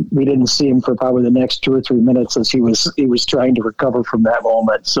we didn't see him for probably the next 2 or 3 minutes as he was trying to recover from that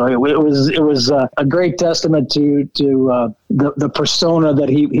moment. So it was a great testament to the persona that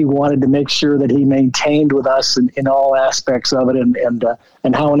he wanted to make sure that he maintained with us in all aspects of it,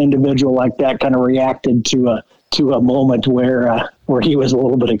 and how an individual like that kind of reacted to a moment where he was a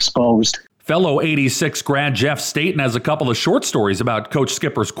little bit exposed. Fellow 86 grad Jeff Staten has a couple of short stories about Coach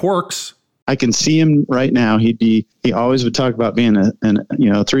Skipper's quirks. I can see him right now. He always would talk about being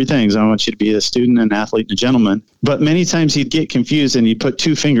three things. I want you to be a student, an athlete, and a gentleman. But many times he'd get confused and he'd put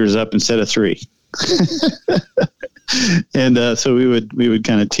 2 fingers up instead of 3. And so we would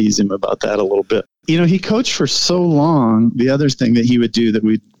kind of tease him about that a little bit. He coached for so long. The other thing that he would do that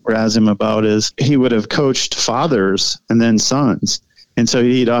we'd razz him about is he would have coached fathers and then sons. And so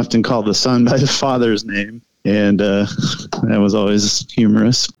he'd often call the son by the father's name. And that was always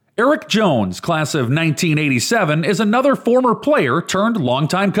humorous. Eric Jones, class of 1987, is another former player turned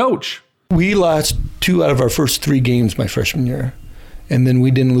longtime coach. We lost 2 out of our first 3 games my freshman year. And then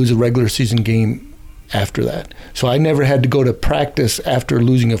we didn't lose a regular season game after that. So I never had to go to practice after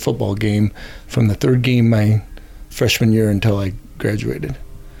losing a football game from the 3rd game my freshman year until I graduated.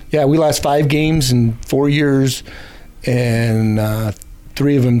 Yeah, we lost 5 games in 4 years, and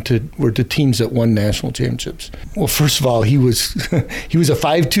 3 of them were to teams that won national championships. Well, first of all, he was he was a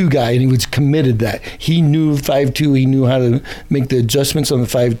 5'2" guy, and he was committed that. He knew 5'2", he knew how to make the adjustments on the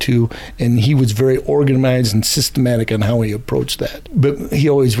 5'2", and he was very organized and systematic on how he approached that. But he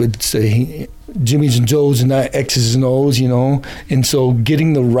always would say, Jimmy's and Joe's and not X's and O's, And so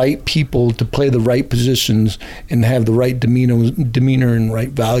getting the right people to play the right positions and have the right demeanor and right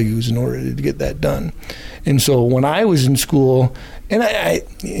values in order to get that done. And so when I was in school, and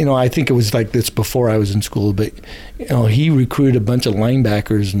I think it was like this before I was in school, but he recruited a bunch of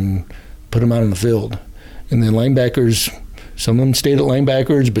linebackers and put them out on the field. And then linebackers, some of them stayed at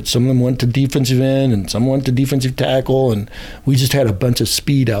linebackers, but some of them went to defensive end, and some went to defensive tackle, and we just had a bunch of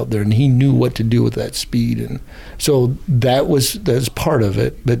speed out there, and he knew what to do with that speed. And so that's part of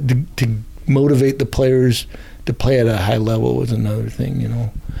it. But to motivate the players to play at a high level was another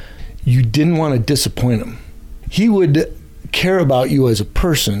thing, You didn't want to disappoint him. He would care about you as a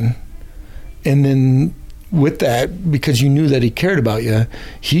person, and then with that, because you knew that he cared about you,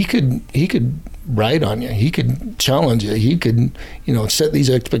 he could ride on you. He could challenge you. He could, set these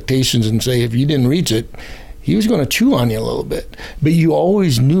expectations and say if you didn't reach it, he was going to chew on you a little bit. But you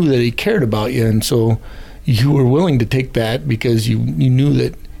always knew that he cared about you, and so you were willing to take that because you knew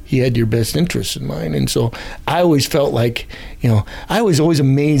that he had your best interests in mind. And so I always felt like, I was always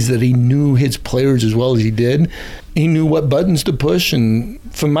amazed that he knew his players as well as he did. He knew what buttons to push. And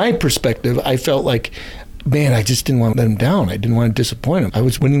from my perspective, I felt like, man, I just didn't want to let him down. I didn't want to disappoint him. I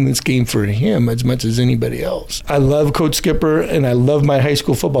was winning this game for him as much as anybody else. I love Coach Schipper, and I love my high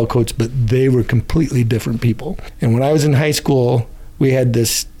school football coach, but they were completely different people. And when I was in high school, we had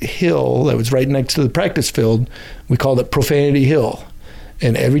this hill that was right next to the practice field. We called it Profanity Hill.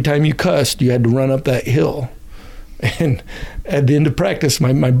 And every time you cussed, you had to run up that hill. And at the end of practice,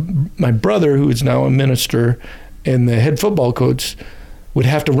 my brother, who is now a minister, and the head football coach would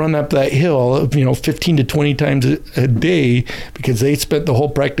have to run up that hill, 15 to 20 times a day, because they spent the whole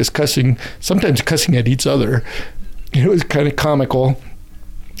practice cussing, sometimes cussing at each other. It was kind of comical.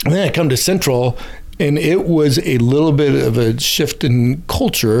 And then I come to Central, and it was a little bit of a shift in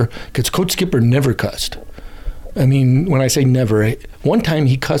culture, because Coach Schipper never cussed. I mean, when I say never, one time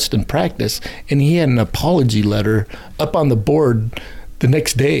he cussed in practice, and he had an apology letter up on the board the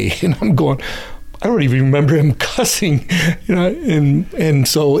next day. And I'm going, I don't even remember him cussing, and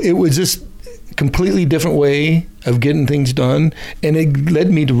so it was just a completely different way of getting things done. And it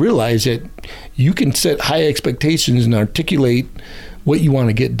led me to realize that you can set high expectations and articulate what you want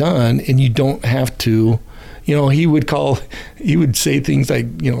to get done, and you don't have to, he would say things like,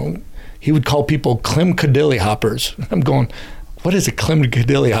 he would call people Clem Cadilly hoppers. I'm going, what is a Clem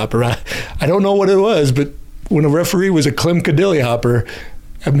Cadilly hopper? I don't know what it was, but when a referee was a Clem Cadilly hopper,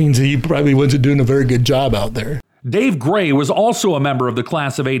 that means he probably wasn't doing a very good job out there. Dave Gray was also a member of the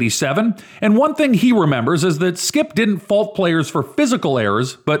class of '87, and one thing he remembers is that Skip didn't fault players for physical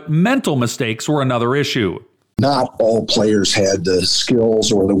errors, but mental mistakes were another issue. Not all players had the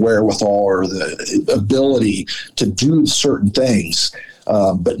skills or the wherewithal or the ability to do certain things.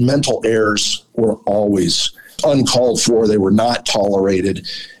 But mental errors were always uncalled for. They were not tolerated.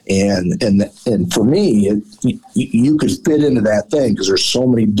 And for me, you could fit into that thing because there's so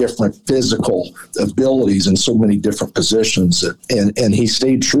many different physical abilities and so many different positions. And he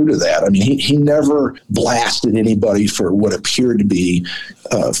stayed true to that. I mean, he never blasted anybody for what appeared to be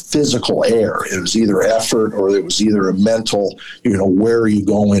physical error. It was either effort or it was either a mental, where are you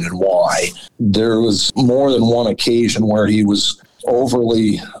going and why. There was more than one occasion where he was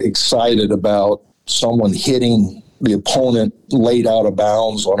overly excited about someone hitting the opponent laid out of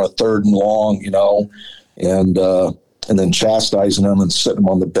bounds on a 3rd and long, and then chastising him and sitting him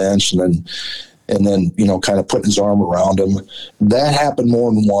on the bench and then kind of putting his arm around him. That happened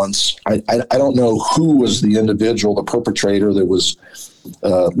more than once. I don't know who was the individual, the perpetrator that was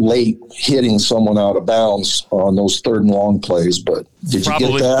late hitting someone out of bounds on those 3rd and long plays, but did you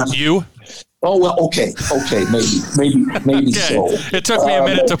get that? Probably you. Oh, well, okay, maybe okay. So. It took me a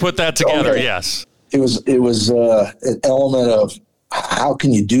minute to put that together, okay. Yes. It was an element of how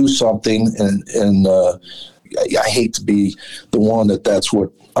can you do something, and I hate to be the one that's what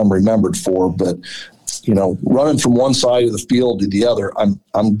I'm remembered for, but running from one side of the field to the other,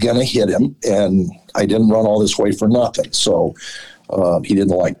 I'm gonna hit him, and I didn't run all this way for nothing. So he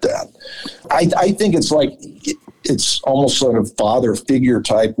didn't like that. I think it's almost sort of father figure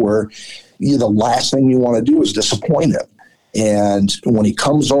type where the last thing you want to do is disappoint him. And when he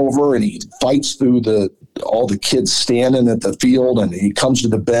comes over and he fights through all the kids standing at the field, and he comes to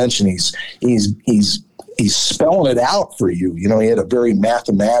the bench and he's he's spelling it out for you. You know, he had a very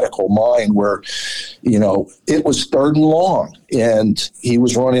mathematical mind where, you know, it was 3rd and long and he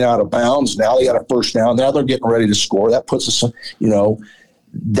was running out of bounds. Now they got a first down. Now they're getting ready to score. That puts us, you know,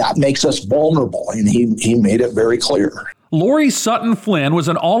 that makes us vulnerable. And he made it very clear. Lori Sutton Flynn was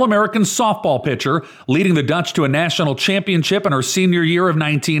an All-American softball pitcher, leading the Dutch to a national championship in her senior year of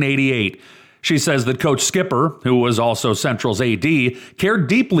 1988. She says that Coach Schipper, who was also Central's AD, cared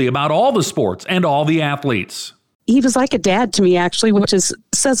deeply about all the sports and all the athletes. He was like a dad to me, actually, which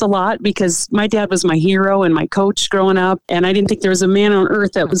says a lot because my dad was my hero and my coach growing up. And I didn't think there was a man on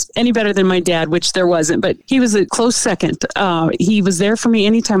earth that was any better than my dad, which there wasn't. But he was a close second. He was there for me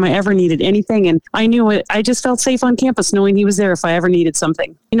anytime I ever needed anything. And I knew it. I just felt safe on campus knowing he was there if I ever needed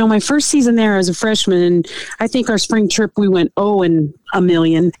something. You know, my first season there as a freshman, I think our spring trip, we went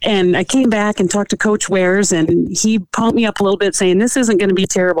 0-1,000,000. And I came back and talked to Coach Wares, and he pumped me up a little bit saying, this isn't going to be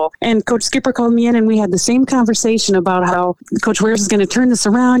terrible. And Coach Schipper called me in and we had the same conversation about how Coach Wares is going to turn this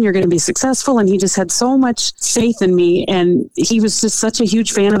around. You're going to be successful. And he just had so much faith in me. And he was just such a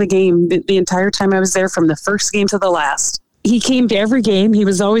huge fan of the game the entire time I was there, from the first game to the last. He came to every game. He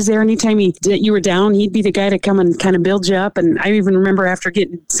was always there. Anytime you were down, he'd be the guy to come and kind of build you up. And I even remember after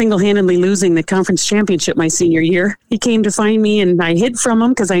getting single-handedly losing the conference championship my senior year, he came to find me, and I hid from him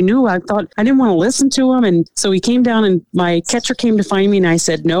because I thought I didn't want to listen to him. And so he came down, and my catcher came to find me, and I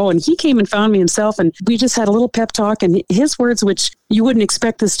said no. And he came and found me himself, and we just had a little pep talk. And his words, which you wouldn't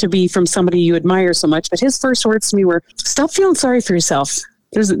expect this to be from somebody you admire so much, but his first words to me were, stop feeling sorry for yourself.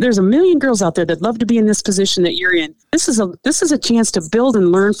 There's a million girls out there that love to be in this position that you're in. This is a chance to build and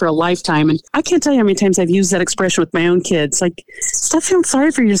learn for a lifetime. And I can't tell you how many times I've used that expression with my own kids. Like, stop feeling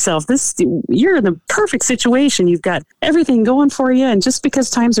sorry for yourself. You're in the perfect situation. You've got everything going for you. And just because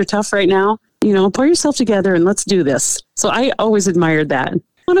times are tough right now, you know, pull yourself together and let's do this. So I always admired that.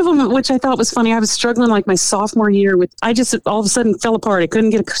 One of them, which I thought was funny, I was struggling like my sophomore year with, I just all of a sudden fell apart. I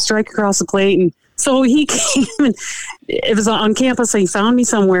couldn't get a strike across the plate. And so he came, and it was on campus. So he found me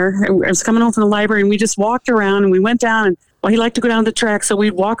somewhere. I was coming home from the library, and we just walked around, and we went down, and he liked to go down the track. So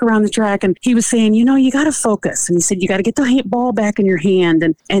we'd walk around the track, and he was saying, you know, you got to focus. And he said, you got to get the ball back in your hand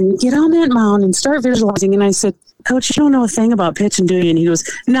and get on that mound and start visualizing. And I said, Coach, you don't know a thing about pitching, do you? And he goes,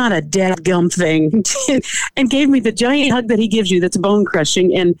 not a dadgum thing. And gave me the giant hug that he gives you that's bone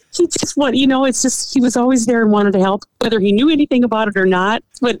crushing. And he just, it's just, he was always there and wanted to help, whether he knew anything about it or not.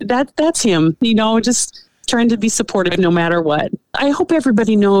 But that's him, just trying to be supportive no matter what. I hope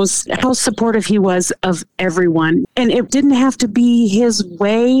everybody knows how supportive he was of everyone. And it didn't have to be his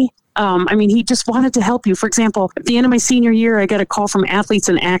way. He just wanted to help you. For example, at the end of my senior year, I got a call from Athletes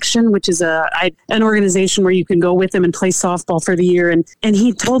in Action, which is an organization where you can go with them and play softball for the year. And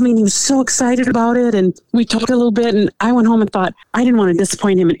he told me, and he was so excited about it. And we talked a little bit, and I went home and thought, I didn't want to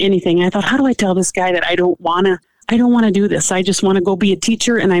disappoint him in anything. I thought, how do I tell this guy that I don't want to do this. I just want to go be a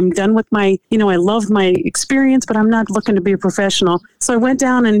teacher, and I'm done with my, I love my experience, but I'm not looking to be a professional. So I went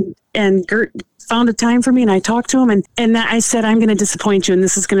down and Gert found a time for me, and I talked to him, and I said, I'm going to disappoint you, and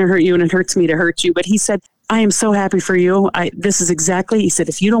this is going to hurt you, and it hurts me to hurt you. But he said, I am so happy for you. He said,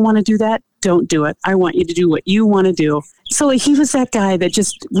 if you don't want to do that, don't do it. I want you to do what you want to do. So he was that guy that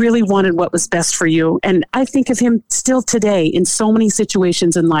just really wanted what was best for you. And I think of him still today in so many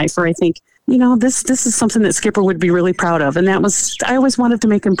situations in life where I think, this is something that Schipper would be really proud of. And I always wanted to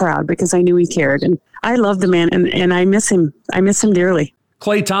make him proud because I knew he cared. And I love the man, and I miss him. I miss him dearly.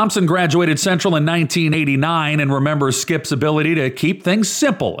 Clay Thompson graduated Central in 1989 and remembers Skip's ability to keep things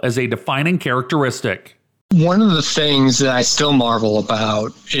simple as a defining characteristic. One of the things that I still marvel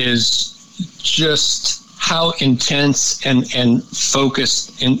about is just how intense and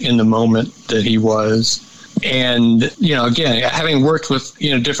focused in the moment that he was. And, again, having worked with,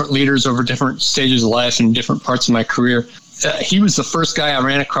 different leaders over different stages of life and different parts of my career, he was the first guy I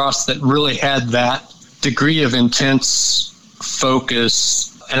ran across that really had that degree of intense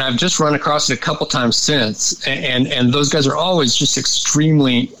focus. And I've just run across it a couple times since. And those guys are always just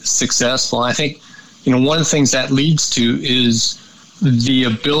extremely successful. I think, one of the things that leads to is the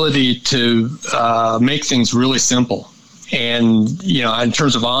ability to make things really simple. And, in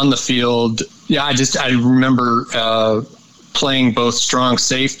terms of on the field, I remember playing both strong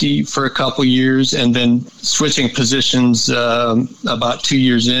safety for a couple years and then switching positions about 2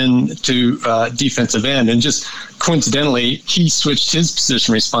 years in to defensive end. And just coincidentally, he switched his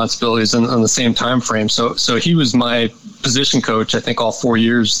position responsibilities on the same time frame. So he was my position coach, I think, all 4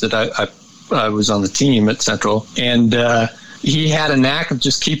 years that I was on the team at Central. And he had a knack of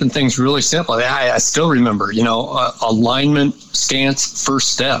just keeping things really simple. I still remember, alignment, stance,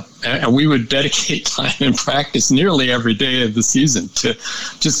 first step. And we would dedicate time in practice nearly every day of the season to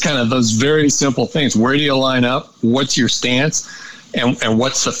just kind of those very simple things. Where do you line up? What's your stance? And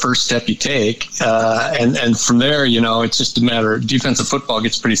what's the first step you take? And from there, it's just a matter of defensive football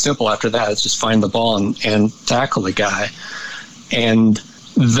gets pretty simple after that. It's just find the ball and tackle the guy. And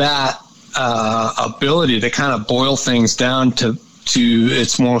that ability to kind of boil things down to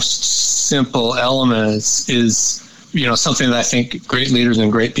its most simple elements is something that I think great leaders and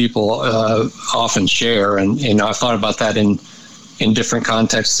great people often share. And I've thought about that in different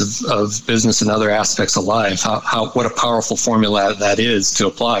contexts of business and other aspects of life, what a powerful formula that is to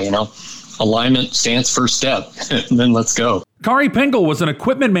apply. Alignment, stance, first step, and then let's go. Kari Pingle was an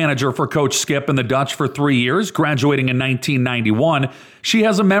equipment manager for Coach Skip and the Dutch for 3 years, graduating in 1991. She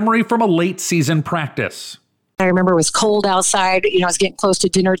has a memory from a late season practice. I remember it was cold outside. I was getting close to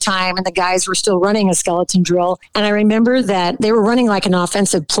dinner time and the guys were still running a skeleton drill. And I remember that they were running like an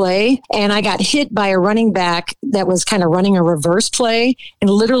offensive play. And I got hit by a running back that was kind of running a reverse play.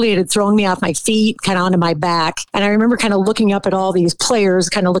 And literally it had thrown me off my feet, kind of onto my back. And I remember kind of looking up at all these players,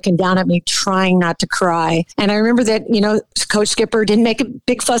 kind of looking down at me, trying not to cry. And I remember that, Coach Skipper didn't make a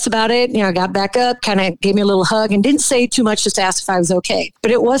big fuss about it. Got back up, kind of gave me a little hug and didn't say too much, just asked if I was okay.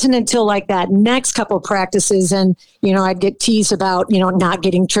 But it wasn't until like that next couple of practices and, I'd get teased about, not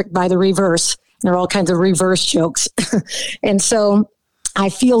getting tricked by the reverse. There are all kinds of reverse jokes. And so I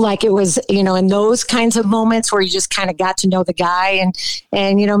feel like it was, in those kinds of moments where you just kind of got to know the guy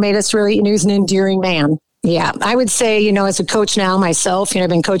and made us really, he was an endearing man. Yeah, I would say, as a coach now myself, I've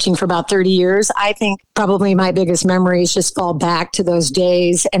been coaching for about 30 years. I think probably my biggest memories just fall back to those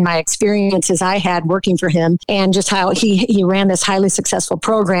days and my experiences I had working for him and just how he ran this highly successful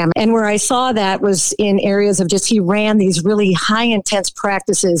program. And where I saw that was in areas of just, he ran these really high intense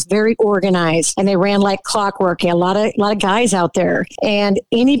practices, very organized, and they ran like clockwork. He had a lot of guys out there, and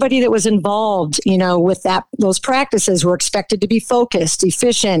anybody that was involved, with those practices were expected to be focused,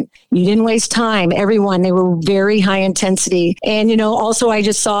 efficient. You didn't waste time. Everyone, they were very high intensity. And, also I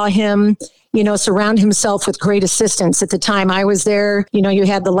just saw him, surround himself with great assistants. At the time I was there, you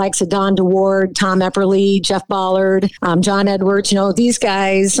had the likes of Don DeWard, Tom Epperly, Jeff Ballard, John Edwards, these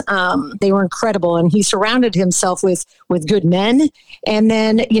guys, they were incredible. And he surrounded himself with good men. And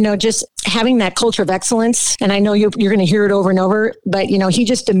then, just having that culture of excellence. And I know you're going to hear it over and over, but, he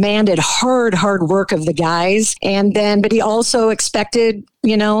just demanded hard work of the guys. But he also expected,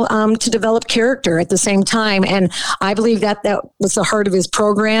 to develop character at the same time. And I believe that was the heart of his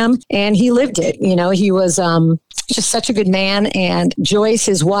program. And he lived it. He was just such a good man. And Joyce,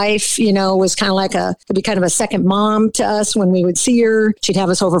 his wife, was kind of like could be kind of a second mom to us when we would see her. She'd have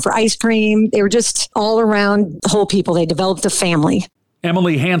us over for ice cream. They were just all around the whole people. They developed a family.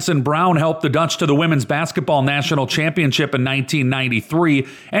 Emily Hansen-Brown helped the Dutch to the Women's Basketball National Championship in 1993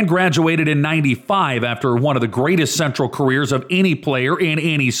 and graduated in 95 after one of the greatest Central careers of any player in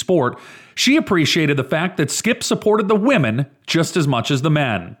any sport. She appreciated the fact that Skip supported the women just as much as the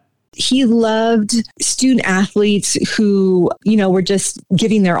men. He loved student athletes who, were just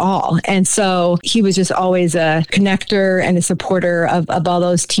giving their all. And so he was just always a connector and a supporter of all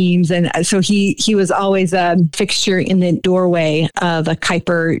those teams. And so he was always a fixture in the doorway of a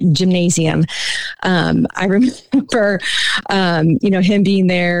Kuiper gymnasium. I remember, him being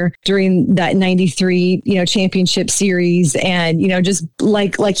there during that 93, championship series and, just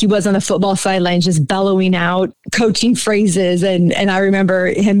like he was on the football sideline, just bellowing out coaching phrases. And I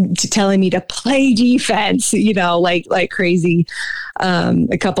remember him telling me to play defense, like crazy.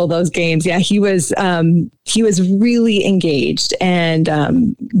 A couple of those games. Yeah, he was really engaged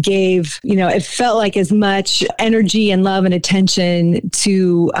and gave, it felt like as much energy and love and attention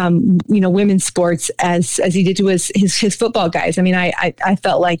to, women's sports as he did to his football guys. I mean, I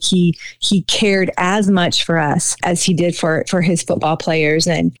felt like he cared as much for us as he did for his football players,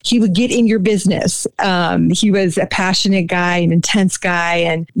 and he would get in your business. He was a passionate guy, an intense guy,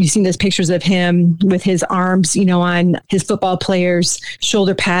 and you've seen those pictures of him with his arms, on his football players'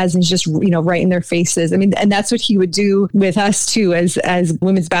 shoulder pads and just, right in their faces. I mean, and that's what he would do with us too, as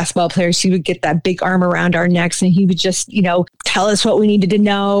women's basketball players. He would get that big arm around our necks and he would just, tell us what we needed to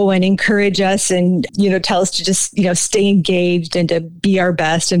know and encourage us and, tell us to just, stay engaged and to be our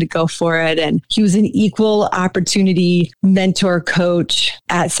best and to go for it. And he was an equal opportunity mentor coach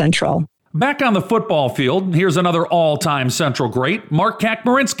at Central. Back on the football field, here's another all-time Central great, Mark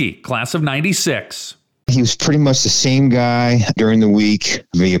Kakmarinsky, class of 96. He was pretty much the same guy during the week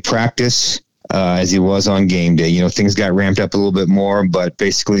via practice. as he was on game day. Things got ramped up a little bit more, but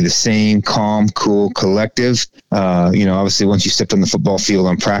basically the same calm, cool, collective. Obviously once you stepped on the football field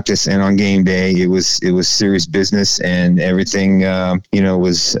on practice and on game day, it was serious business, and everything,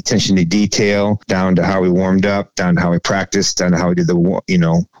 was attention to detail, down to how we warmed up, down to how we practiced, down to how we did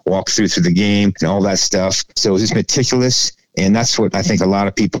the, walk through the game and all that stuff. So it was just meticulous. And that's what I think a lot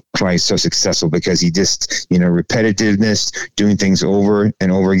of people why he's so successful, because he just, repetitiveness, doing things over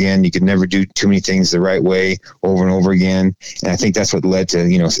and over again. You could never do too many things the right way over and over again. And I think that's what led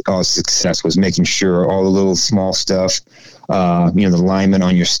to, all his success, was making sure all the little small stuff, the alignment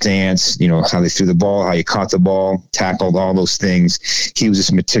on your stance, how they threw the ball, how you caught the ball, tackled, all those things. He was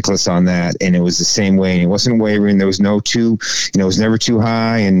just meticulous on that. And it was the same way. And it wasn't wavering. There was it was never too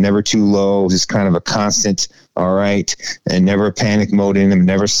high and never too low. It was just kind of a constant, all right, and never a panic mode in him.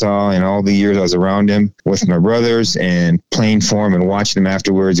 Never saw, in all the years I was around him with my brothers and playing for him and watching him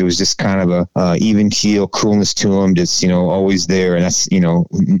afterwards, it was just kind of a even keel coolness to him, just, always there. And that's,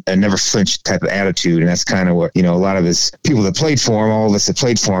 a never flinch type of attitude. And that's kind of what, a lot of his people that played for him, all of us that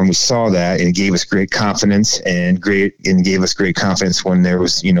played for him, we saw that, and it gave us great confidence and gave us great confidence when there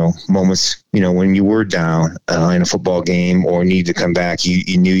was, moments, when you were down in a football game or needed to come back,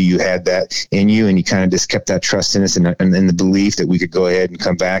 you knew you had that in you, and you kind of just kept that trust in us and the belief that we could go ahead and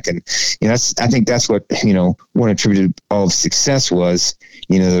come back. And, I think that's what, one attributed all the success was,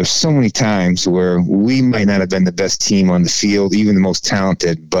 there's so many times where we might not have been the best team on the field, even the most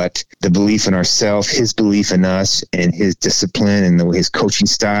talented, but the belief in ourselves, his belief in us, and his discipline and his coaching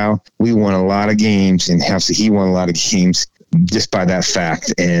style, we won a lot of games, and he won a lot of games just by that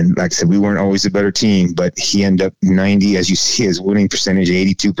fact. And like I said, we weren't always a better team, but he ended up 90, as you see his winning percentage,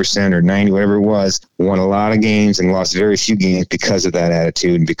 82% or 90, whatever it was, won a lot of games and lost very few games because of that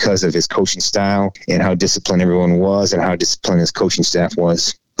attitude and because of his coaching style and how disciplined everyone was and how disciplined his coaching staff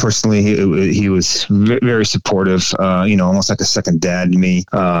was. Personally, he was very supportive, almost like a second dad to me.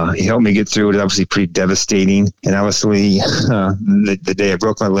 He helped me get through it. Obviously pretty devastating. And obviously the day I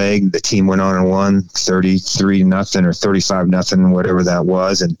broke my leg, the team went on and won 33-0 or 35-0, whatever that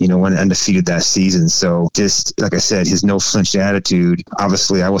was. And, went undefeated that season. So just like I said, his no flinch attitude,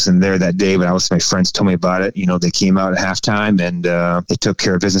 obviously I wasn't there that day, but my friends told me about it. They came out at halftime and they took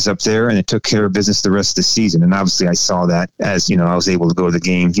care of business up there, and they took care of business the rest of the season. And obviously I saw that as, I was able to go to the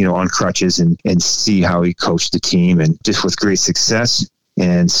game, on crutches and see how he coached the team, and just with great success.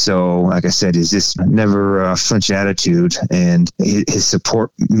 And so, like I said, is this never flinch attitude, and his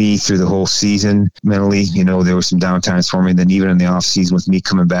support me through the whole season mentally. There were some downtimes for me. Then even in the off season with me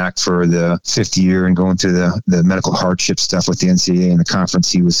coming back for the 5th year and going through the medical hardship stuff with the NCAA and the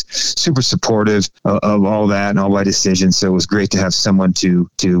conference, he was super supportive of all that and all my decisions. So it was great to have someone to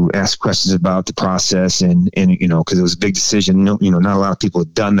ask questions about the process and because it was a big decision. Not a lot of people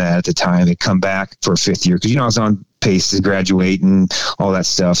had done that at the time. They'd come back for a 5th year because I was on pace to graduate and all that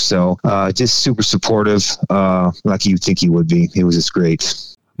stuff. So just super supportive, like you'd think he would be. He was just great.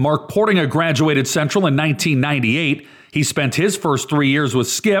 Mark Portinga graduated Central in 1998. He spent his first 3 years with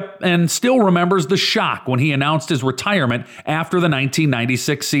Skip and still remembers the shock when he announced his retirement after the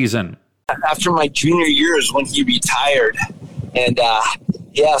 1996 season. After my junior year is when he retired. And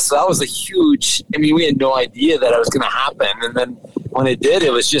so that was a huge, we had no idea that it was going to happen. And then when it did,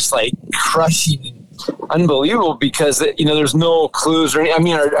 it was just like crushing, unbelievable, because there's no clues or anything.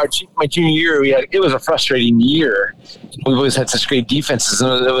 My junior year, it was a frustrating year. We've always had such great defenses,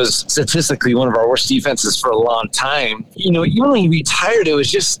 and it was statistically one of our worst defenses for a long time. Even when he retired, it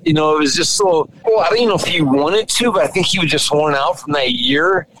was just, so. Well, I don't know if he wanted to, but I think he was just worn out from that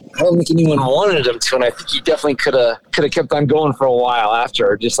year. I don't think anyone wanted him to, and I think he definitely could have kept on going for a while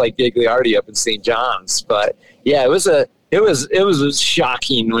after, just like Gagliardi up in St. John's. But yeah, it was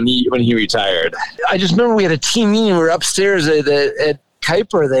shocking when he retired. I just remember we had a team meeting. We were upstairs at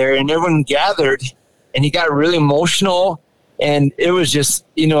Kuiper there, and everyone gathered, and he got really emotional, and it was just,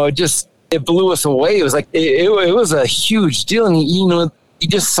 it blew us away. It was like it was a huge deal, and you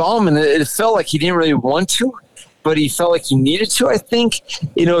just saw him, and it felt like he didn't really want to, but he felt like he needed to. I think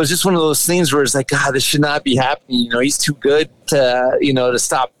it was just one of those things where it's like, God, this should not be happening. He's too good to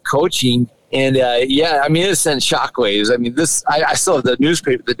stop coaching. And it sent shockwaves. I still have the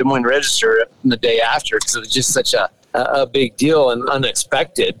newspaper, the Des Moines Register, the day after, because it was just such a big deal and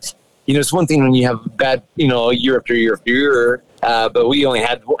unexpected. It's one thing when you have bad, year after year after year, but we only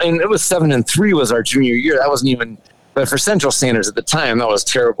had, and it was 7-3 was our junior year. That wasn't even, but for Central standards at the time, that was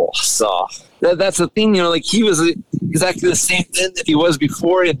terrible. So that's the thing, he was exactly the same thing that he was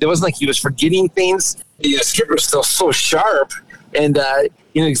before. It wasn't like he was forgetting things. Skipper was still so sharp. And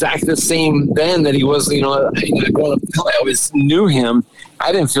exactly the same then that he was, growing up. I always knew him.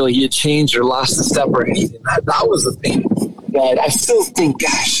 I didn't feel he had changed or lost a step or anything. That was the thing. But I still think,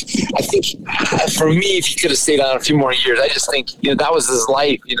 for me, if he could have stayed on a few more years, I just think, that was his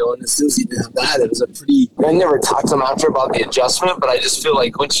life, and as soon as he did that, it was I never talked to him after about the adjustment, but I just feel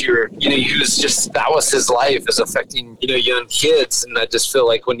like once that was his life, is affecting, young kids. And I just feel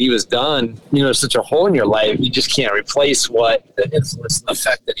like when he was done, there's such a hole in your life, you just can't replace what the influence and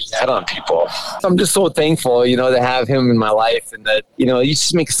effect that he had on people. I'm just so thankful, to have him in my life, and that, he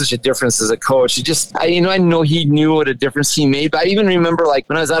just makes such a difference as a coach. I know he knew what a difference he made, but I even remember like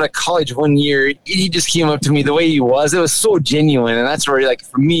when I was out of college one year, he just came up to me the way he was. It was so genuine, and that's where, like,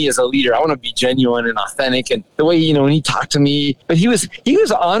 for me as a leader, I want to be genuine and authentic. And the way when he talked to me, but he was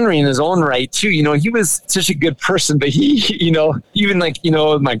honoring in his own right too. He was such a good person, but he even like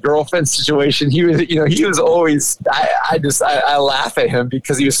my girlfriend situation, he was always. I laugh at him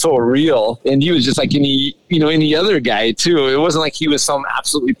because he was so real, and he was just like any other guy too. It wasn't like he was some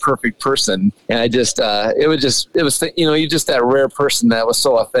absolutely perfect person, and I just it was just that rare person that was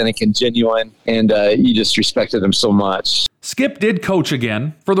so authentic and genuine, and you just respected him so much. Skip did coach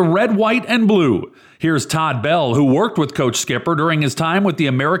again for the red, white, and blue. Here's Todd Bell, who worked with Coach Schipper during his time with the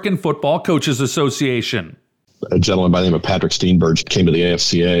American Football Coaches Association. A gentleman by the name of Patrick Steenberg came to the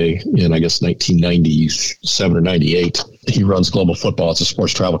AFCA in, I guess, 1997 or 98. He runs Global Football. It's a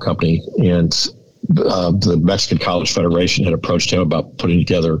sports travel company, and the Mexican College Federation had approached him about putting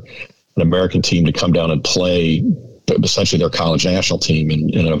together an American team to come down and play essentially their college national team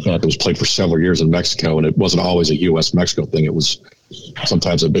in an event that was played for several years in Mexico. And it wasn't always a U.S.-Mexico thing. It was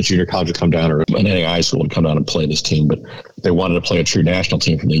sometimes a junior college would come down, or an NAI school would come down and play this team. But they wanted to play a true national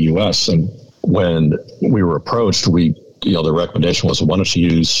team from the U.S. And when we were approached, the recommendation was, why don't you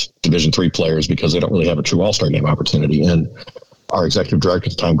use Division III players, because they don't really have a true all-star game opportunity. And our executive director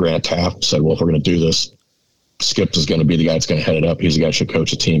at the time, Grant Taft, said, well, if we're going to do this, Skip is going to be the guy that's going to head it up. He's the guy that should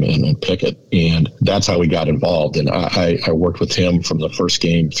coach the team and pick it. And that's how we got involved. And I worked with him from the first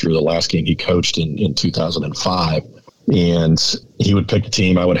game through the last game he coached in 2005. And he would pick the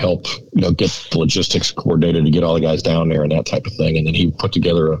team. I would help, get the logistics coordinated to get all the guys down there and that type of thing. And then he would put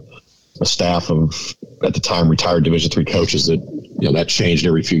together a staff of, at the time, retired Division III coaches that changed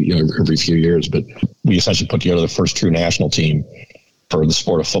every few years. But we essentially put together the first true national team for the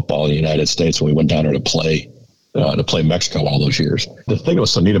sport of football in the United States when we went down there to play Mexico all those years. The thing that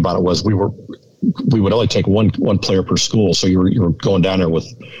was so neat about it was we would only take one player per school. So you were going down there with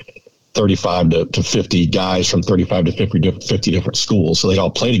 35 to 50 guys from 35 to 50 different schools. So they all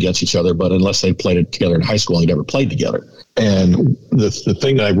played against each other, but unless they played it together in high school, they never played together. And the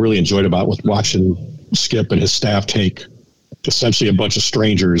thing that I really enjoyed about with watching Skip and his staff take essentially a bunch of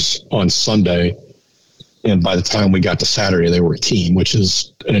strangers on Sunday, and by the time we got to Saturday, they were a team, which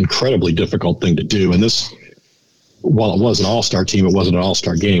is an incredibly difficult thing to do. And this, while it was an all-star team, it wasn't an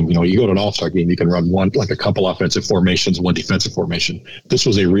all-star game. You go to an all-star game, you can run a couple offensive formations, one defensive formation. This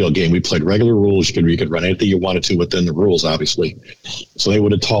was a real game. We played regular rules. You could run anything you wanted to within the rules, obviously. So they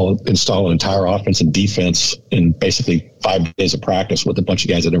would install an entire offense and defense in basically 5 days of practice with a bunch of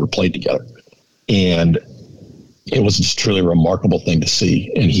guys that never played together. And it was just truly a remarkable thing to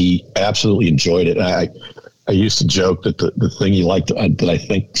see. And he absolutely enjoyed it. And I used to joke that the thing he liked, that I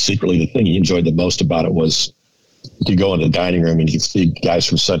think secretly the thing he enjoyed the most about it was, you go in the dining room and you see guys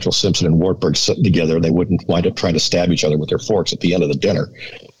from Central, Simpson, and Wartburg sitting together. They wouldn't wind up trying to stab each other with their forks at the end of the dinner,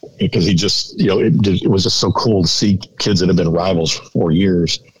 because he just, it was just so cool to see kids that have been rivals for 4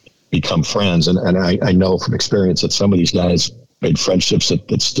 years become friends. And I know from experience that some of these guys made friendships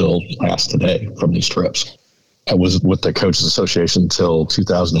that still last today from these trips. I was with the Coaches Association until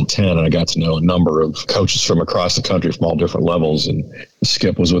 2010, and I got to know a number of coaches from across the country from all different levels. And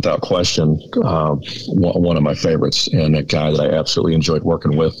Skip was without question one of my favorites, and a guy that I absolutely enjoyed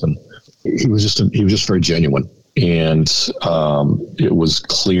working with. And he was just very genuine. And it was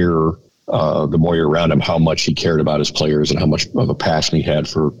clear the more you're around him how much he cared about his players and how much of a passion he had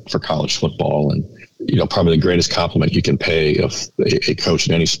for college football. And probably the greatest compliment you can pay of a coach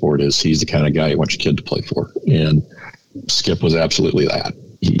in any sport is he's the kind of guy you want your kid to play for. And Skip was absolutely that.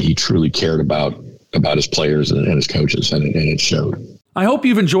 He truly cared about his players and his coaches, and it showed. I hope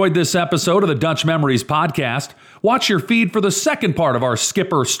you've enjoyed this episode of the Dutch Memories podcast. Watch your feed for the second part of our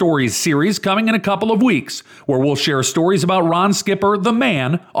Skipper Stories series coming in a couple of weeks, where we'll share stories about Ron Schipper, the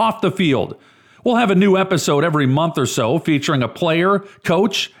man, off the field. We'll have a new episode every month or so featuring a player,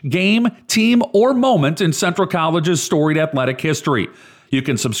 coach, game, team, or moment in Central College's storied athletic history. You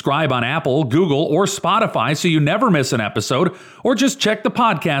can subscribe on Apple, Google, or Spotify so you never miss an episode, or just check the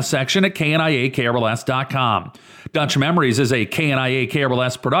podcast section at kniakrls.com. Dutch Memories is a KNIA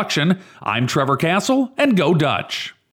KRLS production. I'm Trevor Castle, and go Dutch.